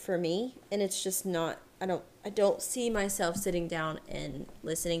meant for me, and it's just not. I don't see myself sitting down and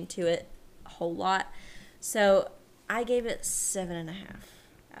listening to it a whole lot. So I gave it 7.5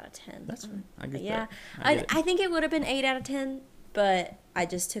 out of 10. That's fine. I get that. I think it would have been 8 out of 10, but I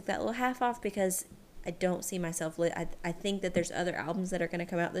just took that little half off because I don't see myself. I think that there's other albums that are going to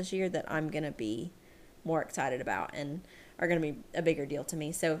come out this year that I'm going to be more excited about and are going to be a bigger deal to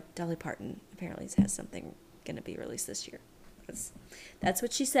me. So Dolly Parton apparently has something going to be released this year. That's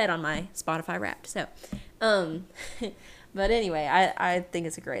what she said on my Spotify Wrapped. So, but anyway, I think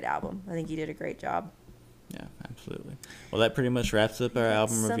it's a great album. I think you did a great job. Yeah, absolutely. Well, that pretty much wraps up our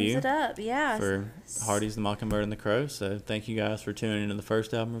album review. Sums it up, yeah. For Hardy's The Mockingbird and the Crow. So thank you guys for tuning into the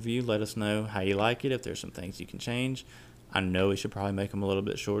first album review. Let us know how you like it, if there's some things you can change. I know we should probably make them a little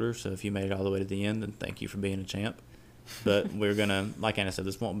bit shorter, so if you made it all the way to the end, then thank you for being a champ. But we're going to, like Anna said,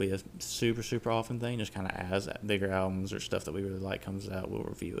 this won't be a super, super often thing. Just kind of as bigger albums or stuff that we really like comes out, we'll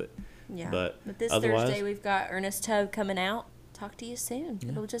review it. Yeah. But this Thursday, we've got Ernest Tubb coming out. Talk to you soon.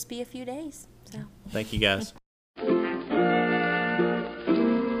 Yeah. It'll just be a few days. So thank you, guys.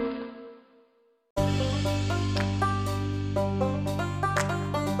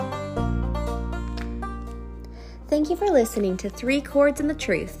 Thank you for listening to 3 Chords and the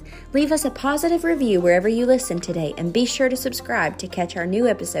Truth. Leave us a positive review wherever you listen today, and be sure to subscribe to catch our new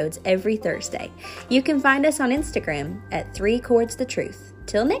episodes every Thursday. You can find us on Instagram at 3 Chords the Truth.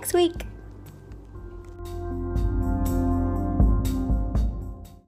 Till next week!